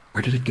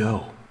 Where did it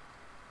go?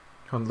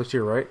 Come on, look to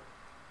your right.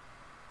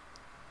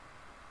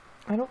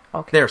 I don't...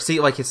 Okay. There, see,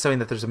 like it's showing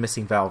that there's a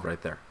missing valve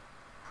right there.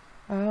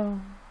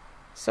 Oh.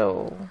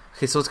 So...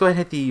 Okay, so let's go ahead and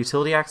hit the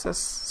utility access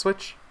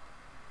switch.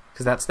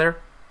 Because that's there.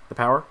 The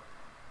power.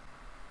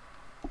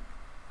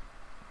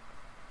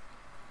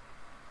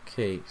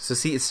 Okay, so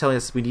see, it's telling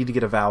us we need to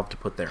get a valve to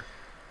put there.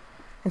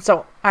 And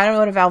so, I don't know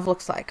what a valve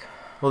looks like.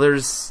 Well,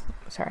 there's...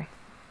 Sorry.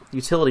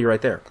 Utility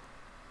right there.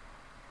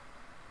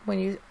 When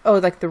you... Oh,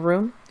 like the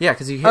room? Yeah,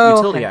 because you hit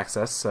utility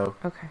access, so...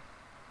 Okay.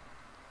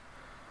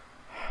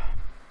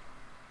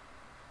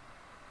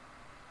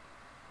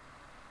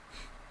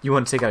 You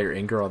want to take out your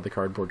anger on the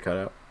cardboard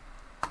cutout.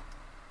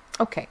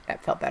 Okay,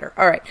 that felt better.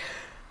 All right.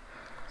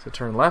 So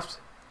turn left.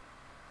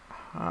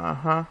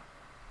 Uh-huh.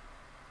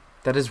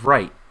 That is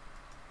right.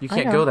 You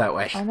can't go that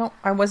way. I know.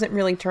 I wasn't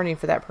really turning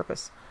for that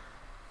purpose.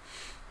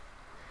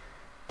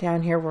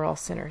 Down here, we're all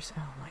sinners.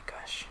 Oh my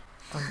gosh.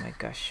 Oh my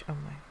gosh. Oh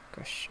my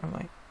gosh. Oh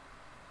my...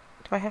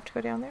 Do I have to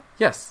go down there?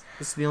 Yes.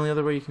 This is the only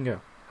other way you can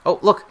go. Oh,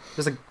 look.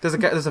 There's a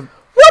guy. There's a...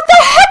 What the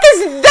heck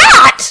is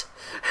that?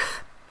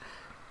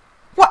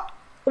 What?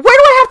 Where do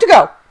I have to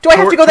go? Do I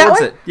have to go that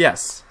way? It.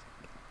 Yes.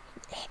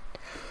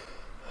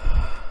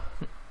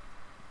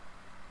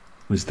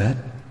 Was that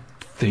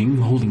thing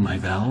holding my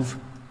valve?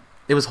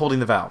 It was holding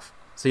the valve,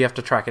 so you have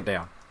to track it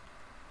down.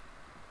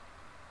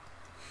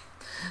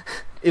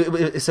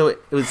 So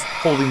it was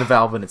holding the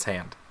valve in its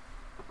hand.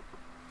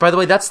 By the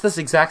way, that's this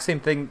exact same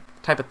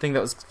type of thing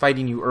that was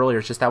fighting you earlier.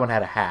 It's just that one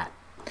had a hat.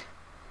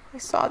 I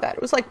saw that.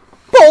 It was like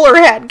bowler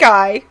hat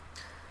guy.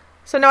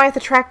 So now I have to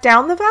track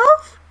down the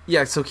valve?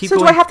 Yeah, so keep going.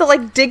 So do I have to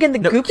like dig in the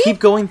No, goopy? keep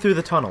going through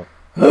the tunnel.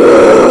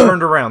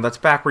 Turned around. That's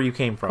back where you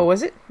came from. Oh,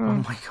 was it? Oh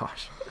my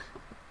gosh.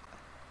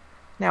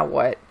 Now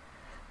what?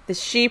 The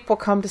sheep will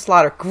come to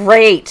slaughter.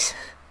 Great.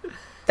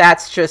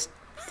 That's just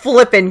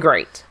flippin'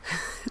 great.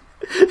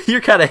 You're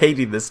kind of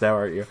hating this now,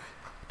 aren't you?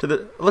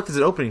 Look, there's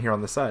an opening here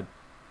on the side.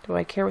 Do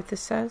I care what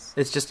this says?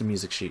 It's just a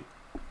music sheet.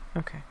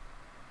 Okay.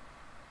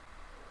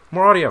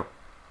 More audio.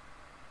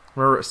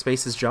 Remember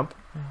spaces jump?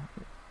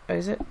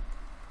 Is it?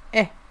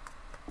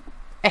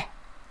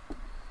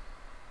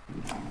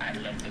 I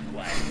love the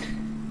quiet,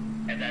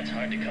 and that's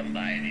hard to come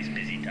by in these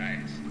busy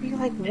times. You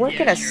like work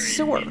in a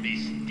sewer. It'd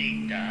be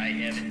steep to high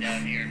heaven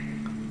down here,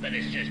 but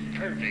it's just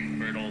perfect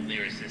for an old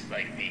lyricist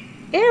like me.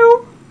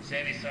 Ew.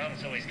 Sammy's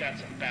songs always got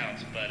some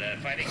bounce, but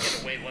if I didn't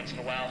get away once in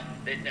a while,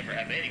 they'd never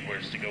have any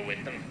words to go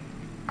with them.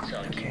 So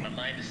I'll keep my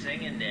mind to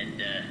singing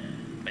and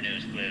my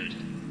nose closed.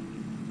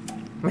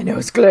 My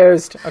nose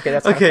closed. Okay,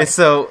 that's okay.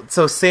 So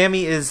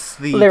Sammy is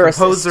the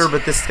composer,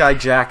 but this guy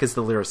Jack is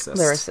the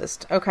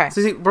lyricist. Okay.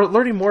 So see, we're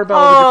learning more about.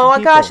 Oh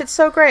my gosh, it's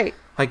so great.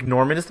 Like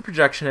Norman is the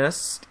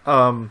projectionist.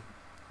 I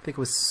think it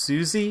was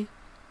Susie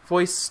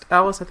voiced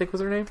Alice. I think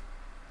was her name.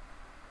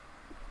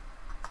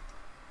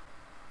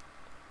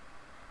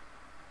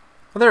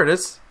 Oh, there it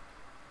is.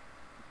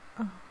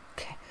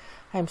 Okay.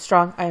 I am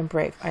strong. I am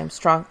brave. I am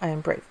strong. I am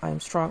brave. I am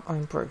strong. I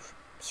am brave.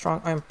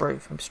 Strong. I am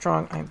brave. I'm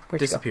strong. I'm. Where'd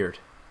disappeared.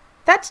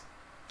 That's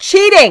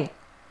cheating.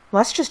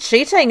 Well, that's just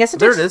cheating, isn't it?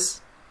 There it is.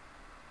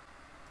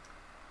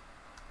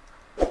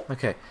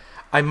 Okay.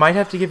 I might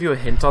have to give you a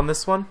hint on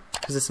this one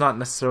because it's not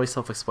necessarily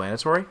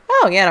self-explanatory.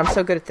 Oh yeah, and I'm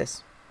so good at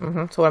this. So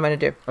what am I going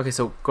to do? Okay,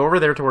 so go over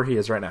there to where he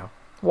is right now.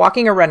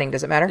 Walking or running?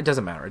 Does it matter? It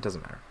doesn't matter. It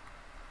doesn't matter.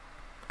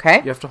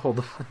 Okay. You have to hold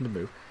the button to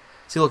move.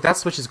 See, look, that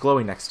switch is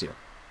glowing next to you.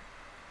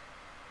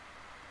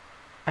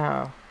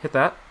 Oh. Hit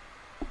that.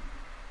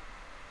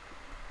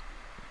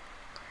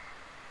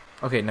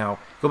 Okay, now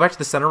go back to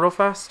the center real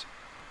fast.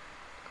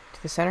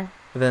 To the center?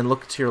 And then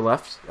look to your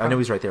left. I know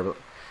he's right there, but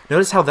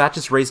notice how that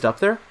just raised up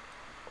there?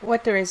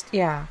 What there is,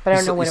 yeah, but I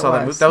don't know what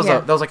it was.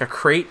 That was like a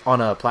crate on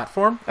a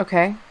platform.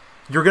 Okay.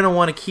 You're going to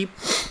want to keep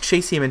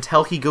chasing him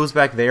until he goes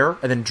back there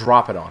and then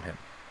drop it on him.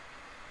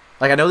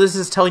 Like, I know this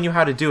is telling you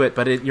how to do it,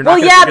 but you're not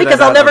going to figure that out. Well, yeah, because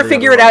I'll never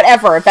figure it out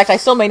ever. In fact, I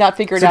still may not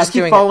figure it out just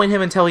keep following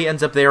him until he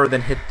ends up there,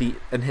 then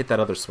hit that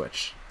other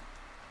switch.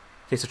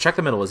 Okay, so check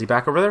the middle. Is he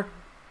back over there?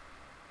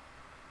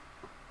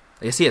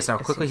 Yes, he is. Now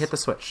quickly hit the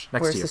switch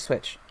next to you. Where's the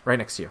switch? Right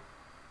next to you.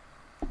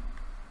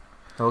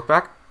 Now look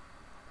back.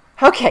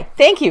 Okay,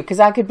 thank you, because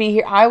I could be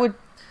here. I would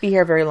be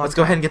here very long. Let's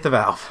go ahead and get the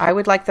valve. I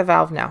would like the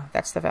valve now.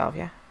 That's the valve,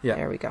 yeah? Yeah.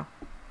 There we go.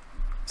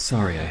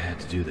 Sorry I had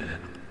to do that.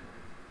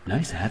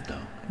 Nice hat,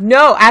 though.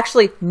 No,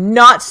 actually,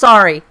 not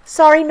sorry.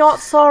 Sorry, not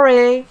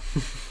sorry.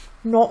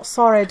 Not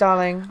sorry,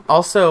 darling.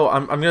 Also,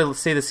 I'm going to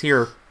say this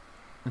here.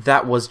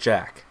 That was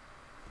Jack,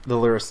 the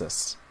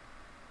lyricist.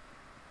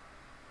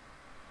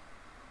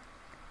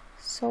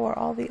 So are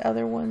all the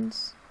other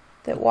ones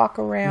that walk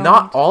around.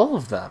 Not all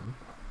of them.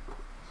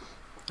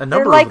 A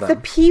number of them. They're like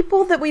the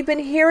people that we've been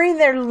hearing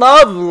their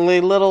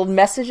lovely little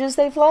messages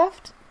they've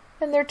left,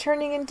 and they're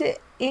turning into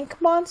ink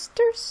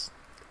monsters?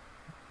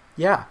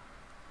 Yeah.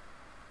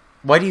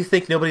 Why do you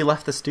think nobody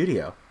left the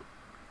studio?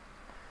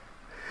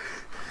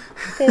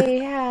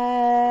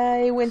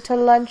 They went to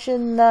lunch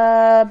in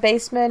the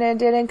basement and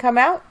didn't come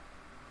out?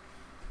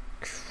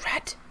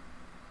 Crud.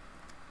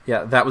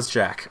 Yeah, that was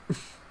Jack.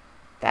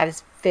 That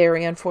is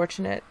very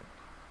unfortunate.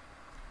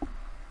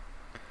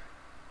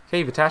 Okay,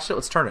 you've attached it.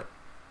 Let's turn it.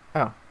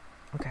 Oh,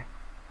 okay.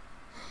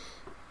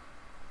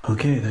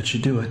 Okay, that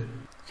should do it.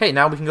 Okay,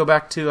 now we can go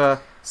back to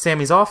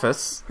Sammy's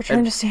office.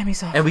 Return to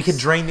Sammy's office. And we can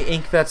drain the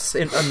ink that's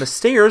on the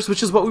stairs,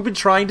 which is what we've been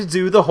trying to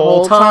do the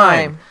whole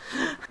time.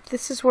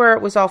 This is where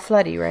it was all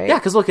floody, right? Yeah,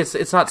 because look,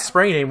 it's not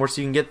spraying anymore,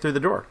 so you can get through the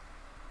door.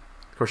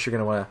 Of course, you're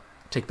going to want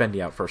to take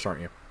Bendy out first,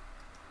 aren't you?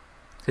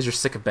 Because you're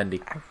sick of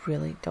Bendy. I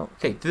really don't.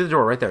 Okay, through the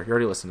door right there. You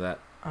already listened to that.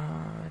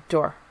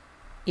 Door.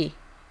 E.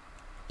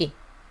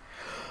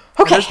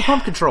 Okay. There's the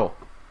pump control.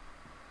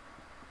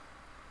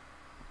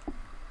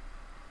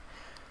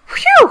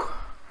 Phew!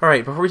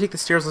 Alright, before we take the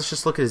stairs, let's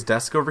just look at his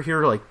desk over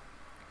here, like,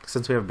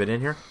 since we haven't been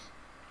in here.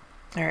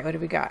 Alright, what do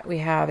we got? We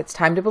have It's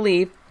Time to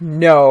Believe.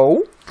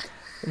 No.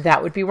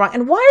 That would be wrong.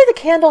 And why are the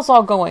candles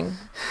all going?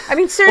 I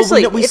mean,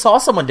 seriously. Well, we saw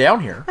someone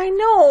down here. I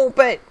know,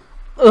 but...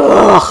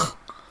 Ugh!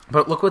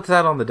 But look what's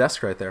that on the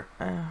desk right there.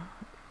 That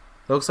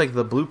looks like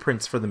the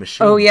blueprints for the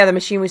machine. Oh, yeah, the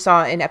machine we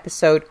saw in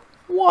episode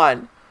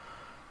 1.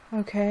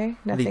 Okay,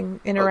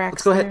 nothing interacts.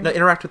 Let's go ahead and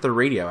interact with the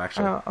radio,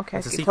 actually. Oh, okay.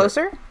 That's a secret.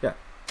 Closer? Yeah.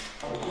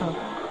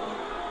 Oh.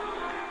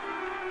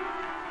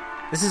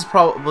 This is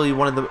probably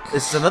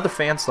this is another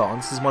fan song.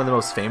 This is one of the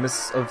most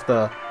famous of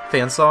the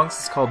fan songs.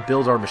 It's called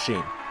Build Our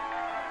Machine.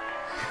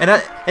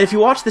 And if you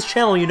watch this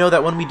channel, you know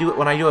that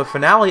when I do a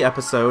finale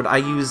episode, I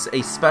use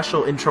a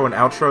special intro and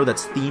outro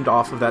that's themed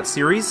off of that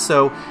series.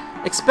 So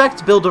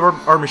expect Build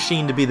Our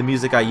Machine to be the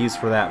music I use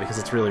for that, because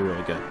it's really,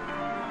 really good.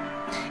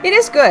 It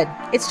is good.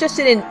 It's just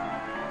in an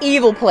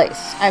evil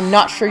place. I'm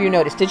not sure you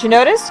noticed. Did you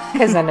notice?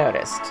 Because I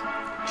noticed.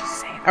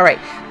 Just saying. All right.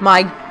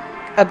 My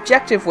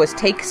objective was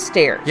take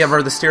stairs. Yeah,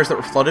 remember the stairs that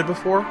were flooded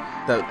before?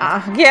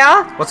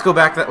 Yeah. Let's go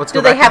back.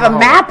 Do they have a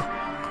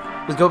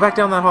map? Let's go back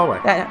down that hallway.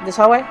 This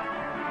hallway?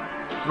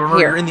 Remember,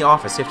 you're in the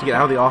office. You have to get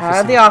out of the office.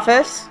 Out of the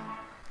office.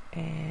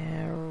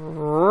 And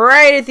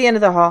right at the end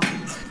of the hall.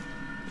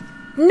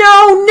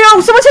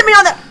 No! Someone's hit me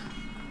on the...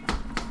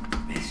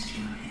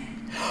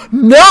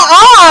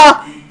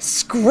 Nuh-uh!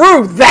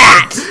 Screw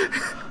that!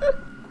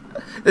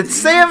 It's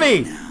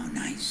Sammy! Now,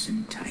 nice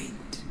and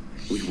tight.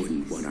 We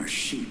wouldn't want our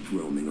sheep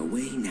roaming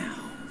away now,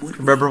 would we?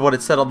 Remember what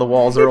it said on the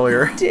walls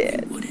earlier? It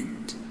did. We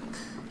wouldn't.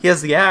 He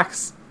has the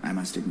axe. I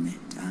must admit,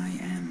 I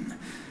am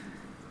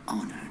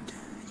honored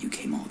you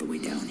came all the way way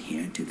down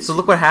here to the So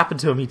look what happened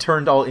to him. He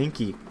turned all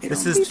inky.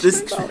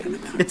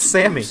 It's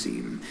Sammy.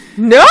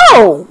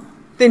 No!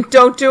 Then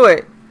don't do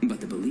it. But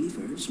the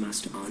believers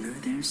must honor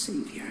their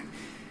savior.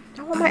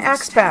 I want my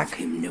axe back.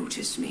 Him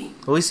notice me.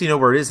 At least you know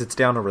where it is. It's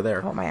down over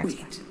there. I want my axe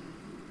back. Wait.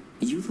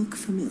 You look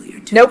familiar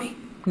to me.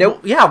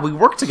 Nope. Yeah, we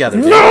work together.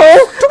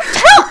 No! Don't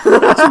tell!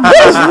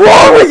 What is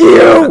wrong with you?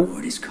 The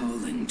Lord is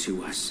calling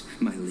to us,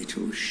 my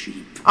little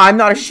sheep. I'm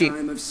not a sheep. The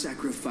time of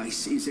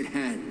sacrifice is at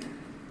hand.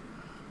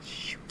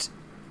 Shoot.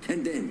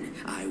 And then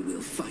I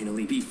will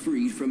finally be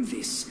freed from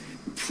this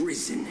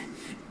prison.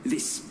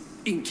 This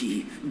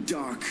inky,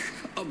 dark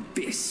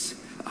abyss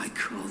I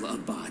call a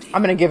body.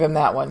 I'm gonna give him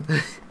that one.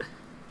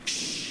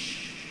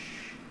 Shh.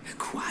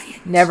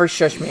 Quiet. Never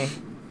shush me.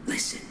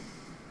 Listen.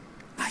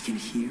 I can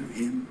hear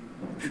him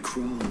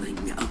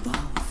crawling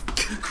above.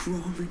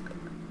 Crawling.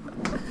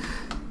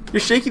 You're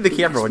shaking the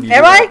camera when you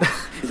Am do I?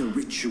 that. The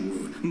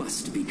ritual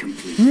must be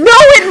complete. No,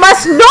 it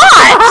must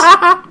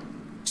not!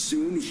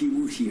 Soon he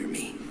will hear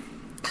me.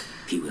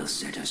 He will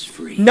set us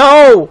free.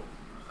 No!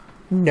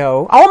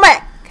 No. I want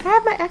my... Can I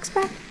have my axe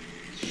back?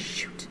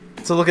 Shoot.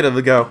 So look at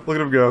him go. Look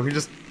at him go. He's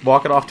just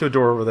walking off to a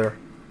door over there.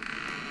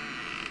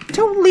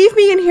 Don't leave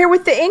me in here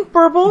with the ink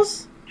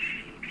burbles.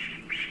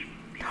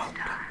 It's time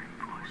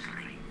for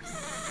sleep.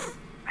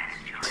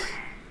 Rest your head.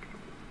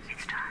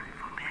 It's time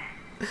for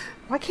bed.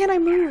 Why can't I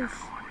move?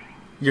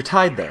 You're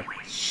tied there.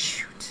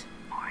 Shoot.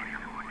 Or in the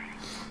morning,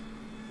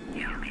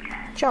 you'll be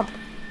dead. Jump.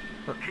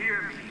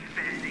 Hear me,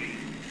 Bendy.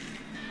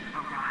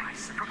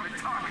 Arise from the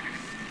darkness.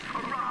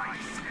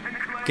 Arise and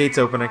claim Gates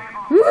opening.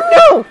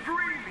 No! Free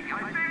me, I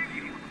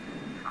beg you.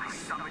 I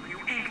summon you,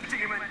 ink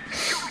demon.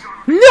 Show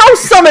your No,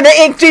 summon the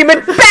ink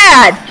demon!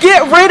 Bad!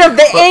 Get rid of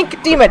the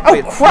ink demon! Oh,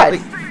 Wait, crud.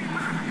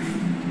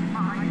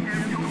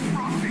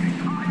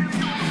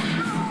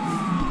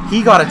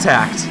 He got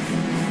attacked.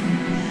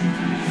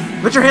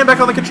 Put your hand back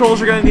on the controls.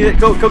 You're gonna need it.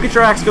 Go get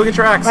your axe. Go get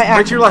your axe. My axe.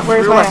 Right to your left.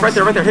 Where's your my left. axe?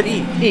 Right there. Hit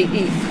E.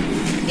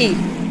 E.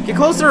 Get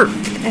closer.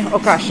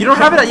 Oh, gosh. You don't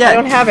have it yet. I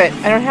don't have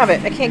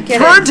it. I can't get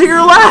Turn it. to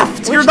your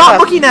left. You're Which not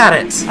left? looking at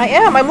it. I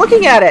am. I'm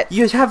looking at it.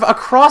 You have a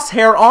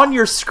crosshair on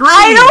your screen.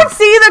 I don't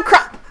see the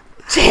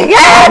Dang You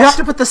it! have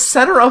to put the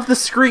center of the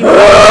screen.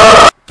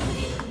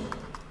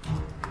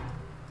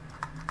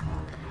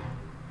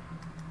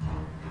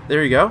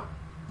 There you go.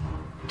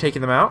 Taking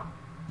them out.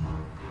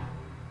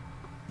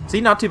 See,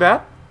 not too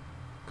bad.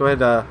 Go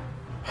ahead,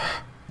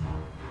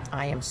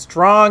 I am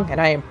strong,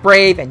 and I am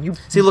brave, and you...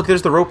 See, look,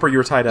 there's the rope where you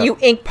were tied up. You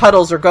ink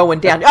puddles are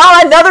going down.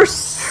 Oh, another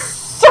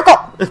circle!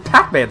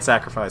 Pac-Man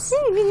sacrifice.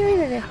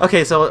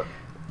 Okay, so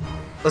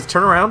let's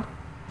turn around.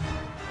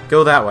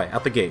 Go that way,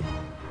 out the gate.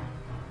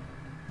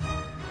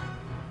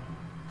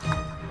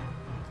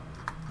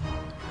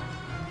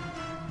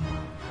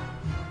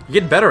 You're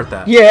getting better at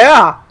that.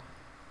 Yeah!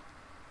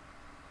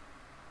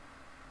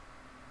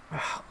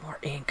 Oh, more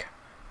ink.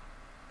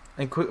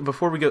 And quick,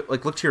 before we go,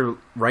 like, look to your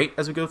right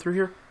as we go through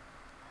here.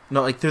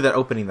 No, like, through that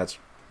opening that's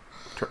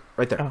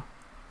right there. Oh.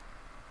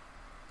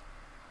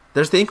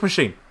 There's the ink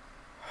machine.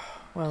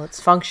 Well, it's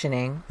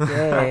functioning.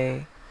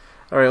 Yay.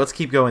 Alright, let's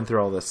keep going through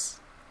all this.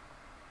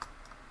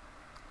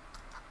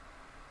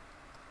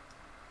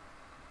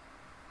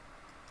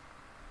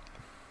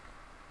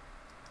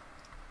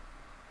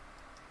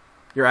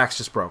 Your axe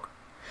just broke.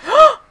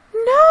 No,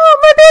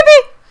 my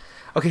baby!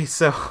 Okay,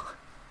 so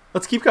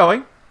let's keep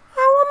going.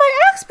 I want my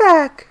axe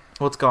back.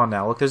 Well, it's gone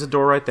now. Look, there's a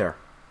door right there.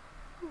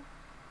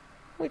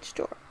 Which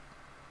door?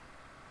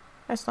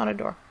 That's not a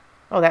door.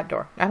 Oh, that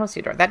door. I don't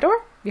see a door. That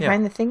door?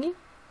 Behind the thingy?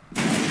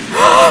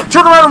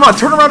 Turn around and run!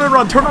 Turn around and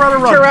run! Turn around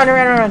and run! Turn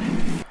around.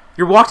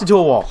 You're walked into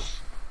a wall.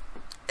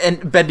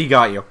 And Bendy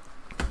got you.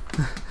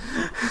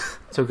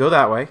 So go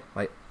that way.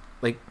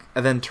 Like,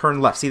 and then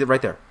turn left. See that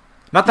right there.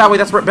 Not that way,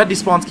 that's where Bendy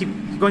spawns.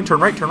 Keep going. Turn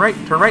right, turn right,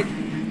 turn right.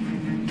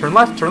 Turn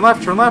left, turn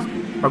left, turn left.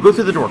 Or go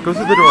through the door. Go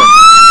through the door.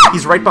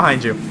 He's right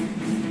behind you.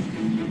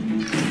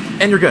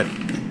 And you're good.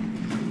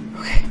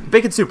 Okay.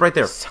 Bacon soup right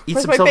there. Eat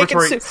some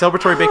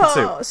celebratory bacon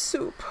soup. Oh,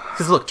 soup.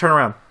 Because look, turn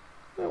around.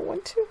 I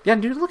want to. Yeah,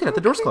 you're looking at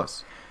the door's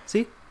closed.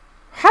 See?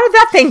 How did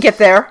that thing get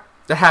there?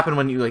 That happened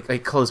when you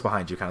like close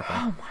behind you, kind of thing.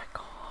 Oh my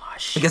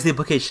gosh. I guess the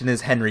implication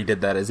is Henry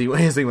did that as he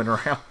went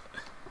around.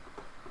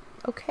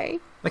 Okay.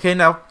 Okay,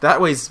 now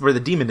that way's where the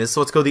demon is, so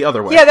let's go the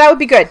other way. Yeah, that would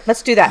be good.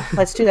 Let's do that.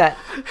 Let's do that.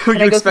 Were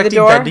you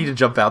expecting Bendy to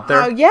jump out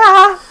there? Oh,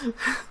 yeah.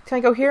 Can I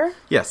go here?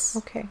 Yes.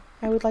 Okay.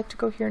 I would like to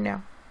go here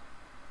now.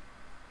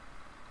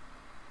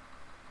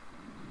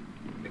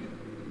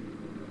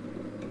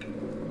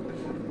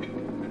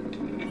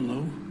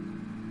 Hello?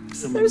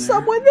 There's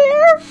someone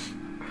there.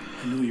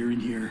 I know you're in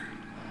here.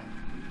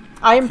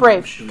 I am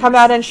brave. Come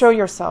out and show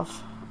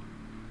yourself.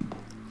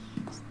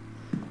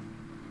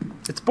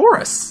 It's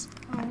Boris.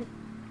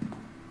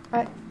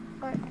 I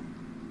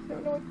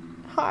don't know what...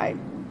 Hi.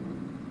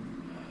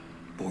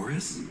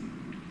 Boris?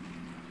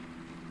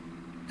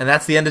 And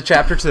that's the end of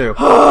chapter 2.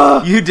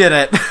 You did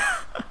it. Do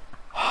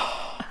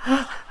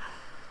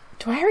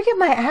I ever get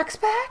my axe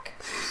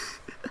back?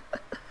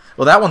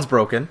 Well, that one's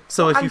broken.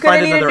 So if you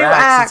find another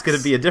axe, it's going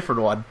to be a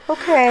different one.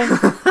 Okay.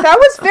 That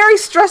was very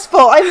stressful.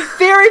 I'm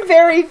very,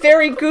 very,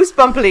 very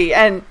goosebumpy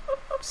and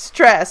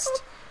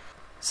stressed.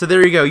 So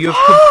there you go. You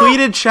have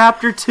completed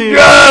Chapter 2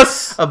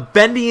 of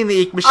Bendy and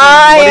the Ink Machine.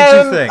 What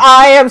did you think?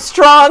 I am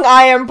strong.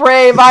 I am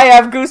brave. I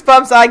have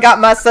goosebumps. I got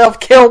myself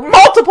killed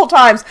multiple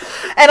times.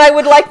 And I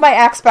would like my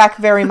axe back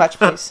very much,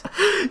 please.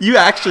 You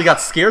actually got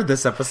scared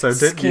this episode,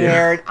 didn't you?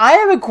 Scared. I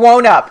am a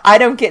grown-up. I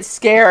don't get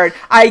scared.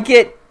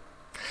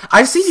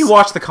 I've seen you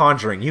watch The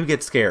Conjuring. You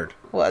get scared.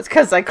 Well, it's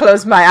because I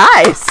closed my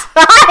eyes.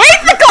 I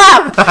hate the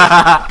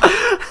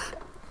club!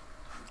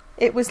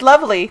 It was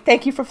lovely.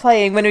 Thank you for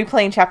playing. When are we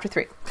playing Chapter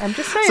 3? I'm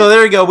just saying. So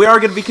there you go. We are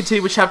going to be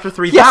continuing with Chapter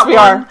 3. Yes, we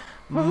are.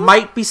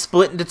 Might be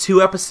split into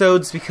 2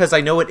 episodes because I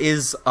know it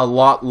is a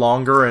lot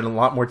longer and a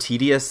lot more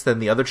tedious than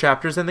the other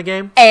chapters in the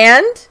game.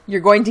 And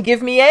you're going to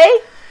give me a...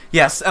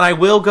 Yes, and I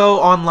will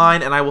go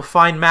online and I will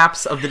find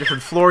maps of the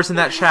different floors in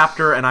that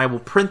chapter and I will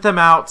print them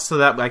out so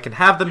that I can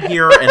have them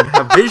here and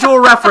have visual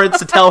reference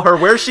to tell her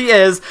where she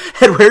is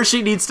and where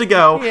she needs to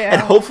go. Yeah.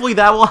 And hopefully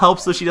that will help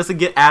so she doesn't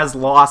get as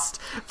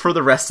lost for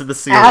the rest of the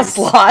series. As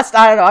lost?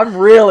 I don't know. I'm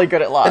really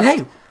good at lost.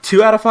 And hey,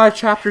 2 out of 5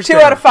 chapters 2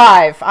 out of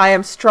 5. I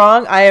am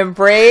strong. I am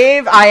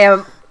brave. I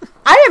am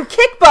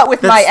kick butt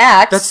with my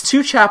axe. That's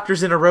 2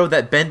 chapters in a row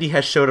that Bendy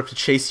has showed up to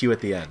chase you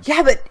at the end.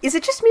 Yeah, but is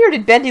it just me or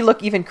did Bendy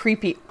look even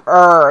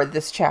creepier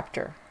this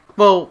chapter?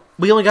 Well,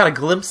 we only got a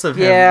glimpse of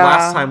him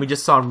last time. We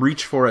just saw him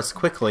reach for us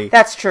quickly.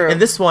 That's true. In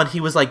this one, he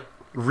was like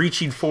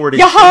reaching forward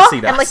and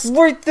chasing us. And like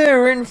right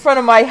there in front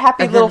of my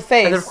happy little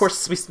face. And then of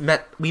course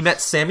we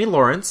met Sammy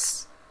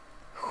Lawrence,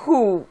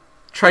 who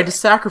tried to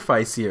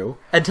sacrifice you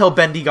until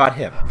Bendy got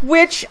him.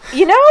 Which,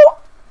 you know,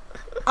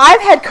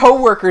 I've had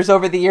coworkers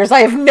over the years.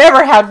 I have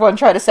never had one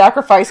try to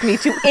sacrifice me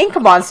to ink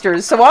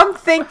monsters. So I'm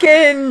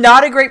thinking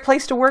not a great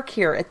place to work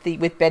here at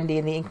with Bendy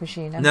and the Ink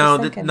Machine.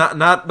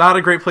 Not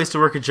a great place to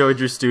work at Joey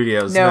Drew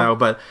Studios.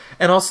 No,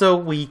 and also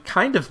we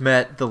kind of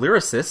met the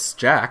lyricist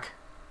Jack.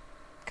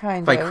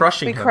 By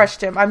crushing him. We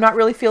crushed him. I'm not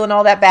really feeling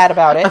all that bad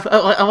about it.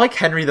 I like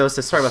Henry, though,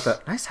 so sorry about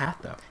that. Nice hat,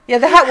 though. Yeah,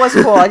 the hat was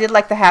cool. I did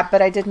like the hat,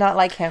 but I did not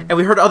like him. And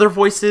we heard other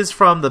voices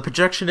from the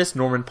projectionist,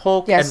 Norman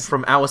Polk, and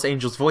from Alice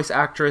Angel's voice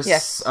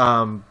actress,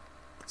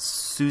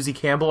 Susie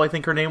Campbell, I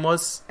think her name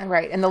was.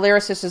 Right, and the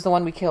lyricist is the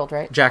one we killed,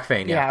 right? Jack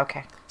Fane, yeah. Yeah,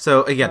 okay.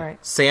 So, again,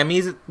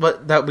 Sammy's,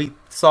 that we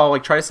saw,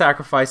 like, try to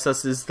sacrifice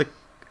us is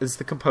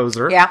the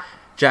composer. Yeah.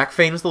 Jack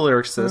Fane was the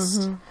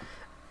lyricist.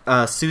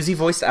 Susie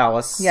voiced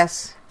Alice.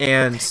 Yes.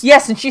 And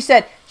she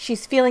said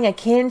she's feeling a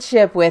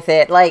kinship with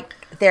it, like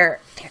they're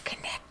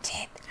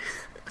connected.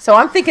 So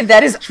I'm thinking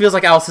that is... She feels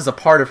like Alice is a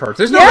part of her.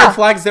 There's no red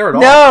flags there at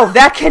all. No,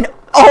 that can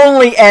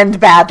only end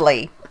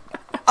badly.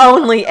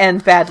 Only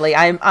end badly.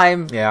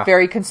 I'm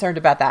very concerned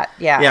about that.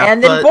 Yeah.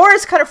 And then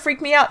Boris kind of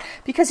freaked me out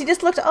because he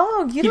just looked,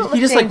 you don't look He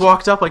just like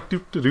walked up like,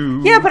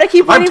 doo-doo-doo. Yeah, but I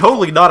keep waiting... I'm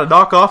totally not a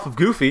knockoff of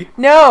Goofy.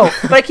 No,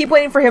 but I keep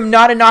waiting for him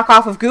not to knock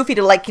off of Goofy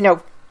to, like,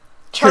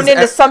 turn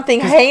into something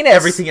heinous.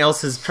 Everything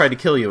else has tried to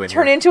kill you.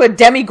 Turn into a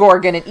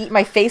demigorgon and eat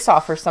my face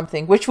off or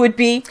something, which would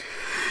be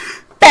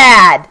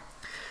bad.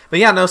 But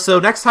yeah, no, so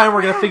next time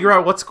we're going to figure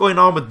out what's going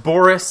on with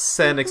Boris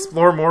and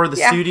explore more of the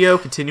studio,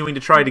 continuing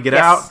to try to get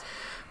out.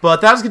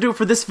 But that was going to do it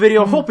for this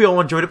video. Hope you all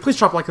enjoyed it. Please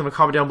drop a like and a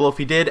comment down below if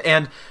you did.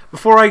 And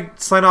before I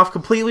sign off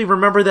completely,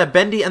 remember that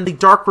Bendy and the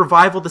Dark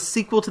Revival, the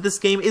sequel to this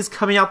game, is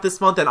coming out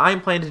this month. And I am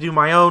planning to do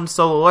my own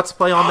solo Let's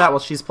Play on that while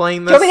she's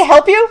playing this. Do you want me to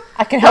help you?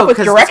 I can help with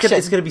direction.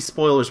 It's going to be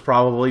spoilers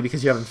probably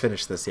because you haven't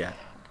finished this yet.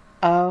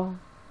 Oh.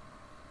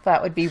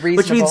 That would be reasonable.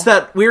 Which means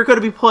that we're going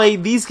to be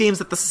playing these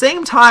games at the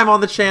same time on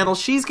the channel.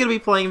 She's going to be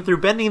playing through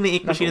Bendy and the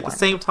Ink Machine at the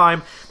same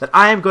time that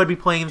I am going to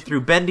be playing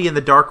through Bendy and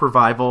the Dark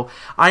Revival.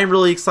 I am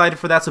really excited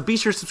for that, so be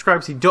sure to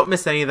subscribe so you don't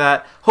miss any of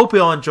that. Hope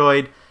you all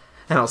enjoyed,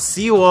 and I'll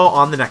see you all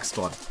on the next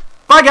one.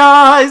 Bye,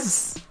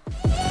 guys!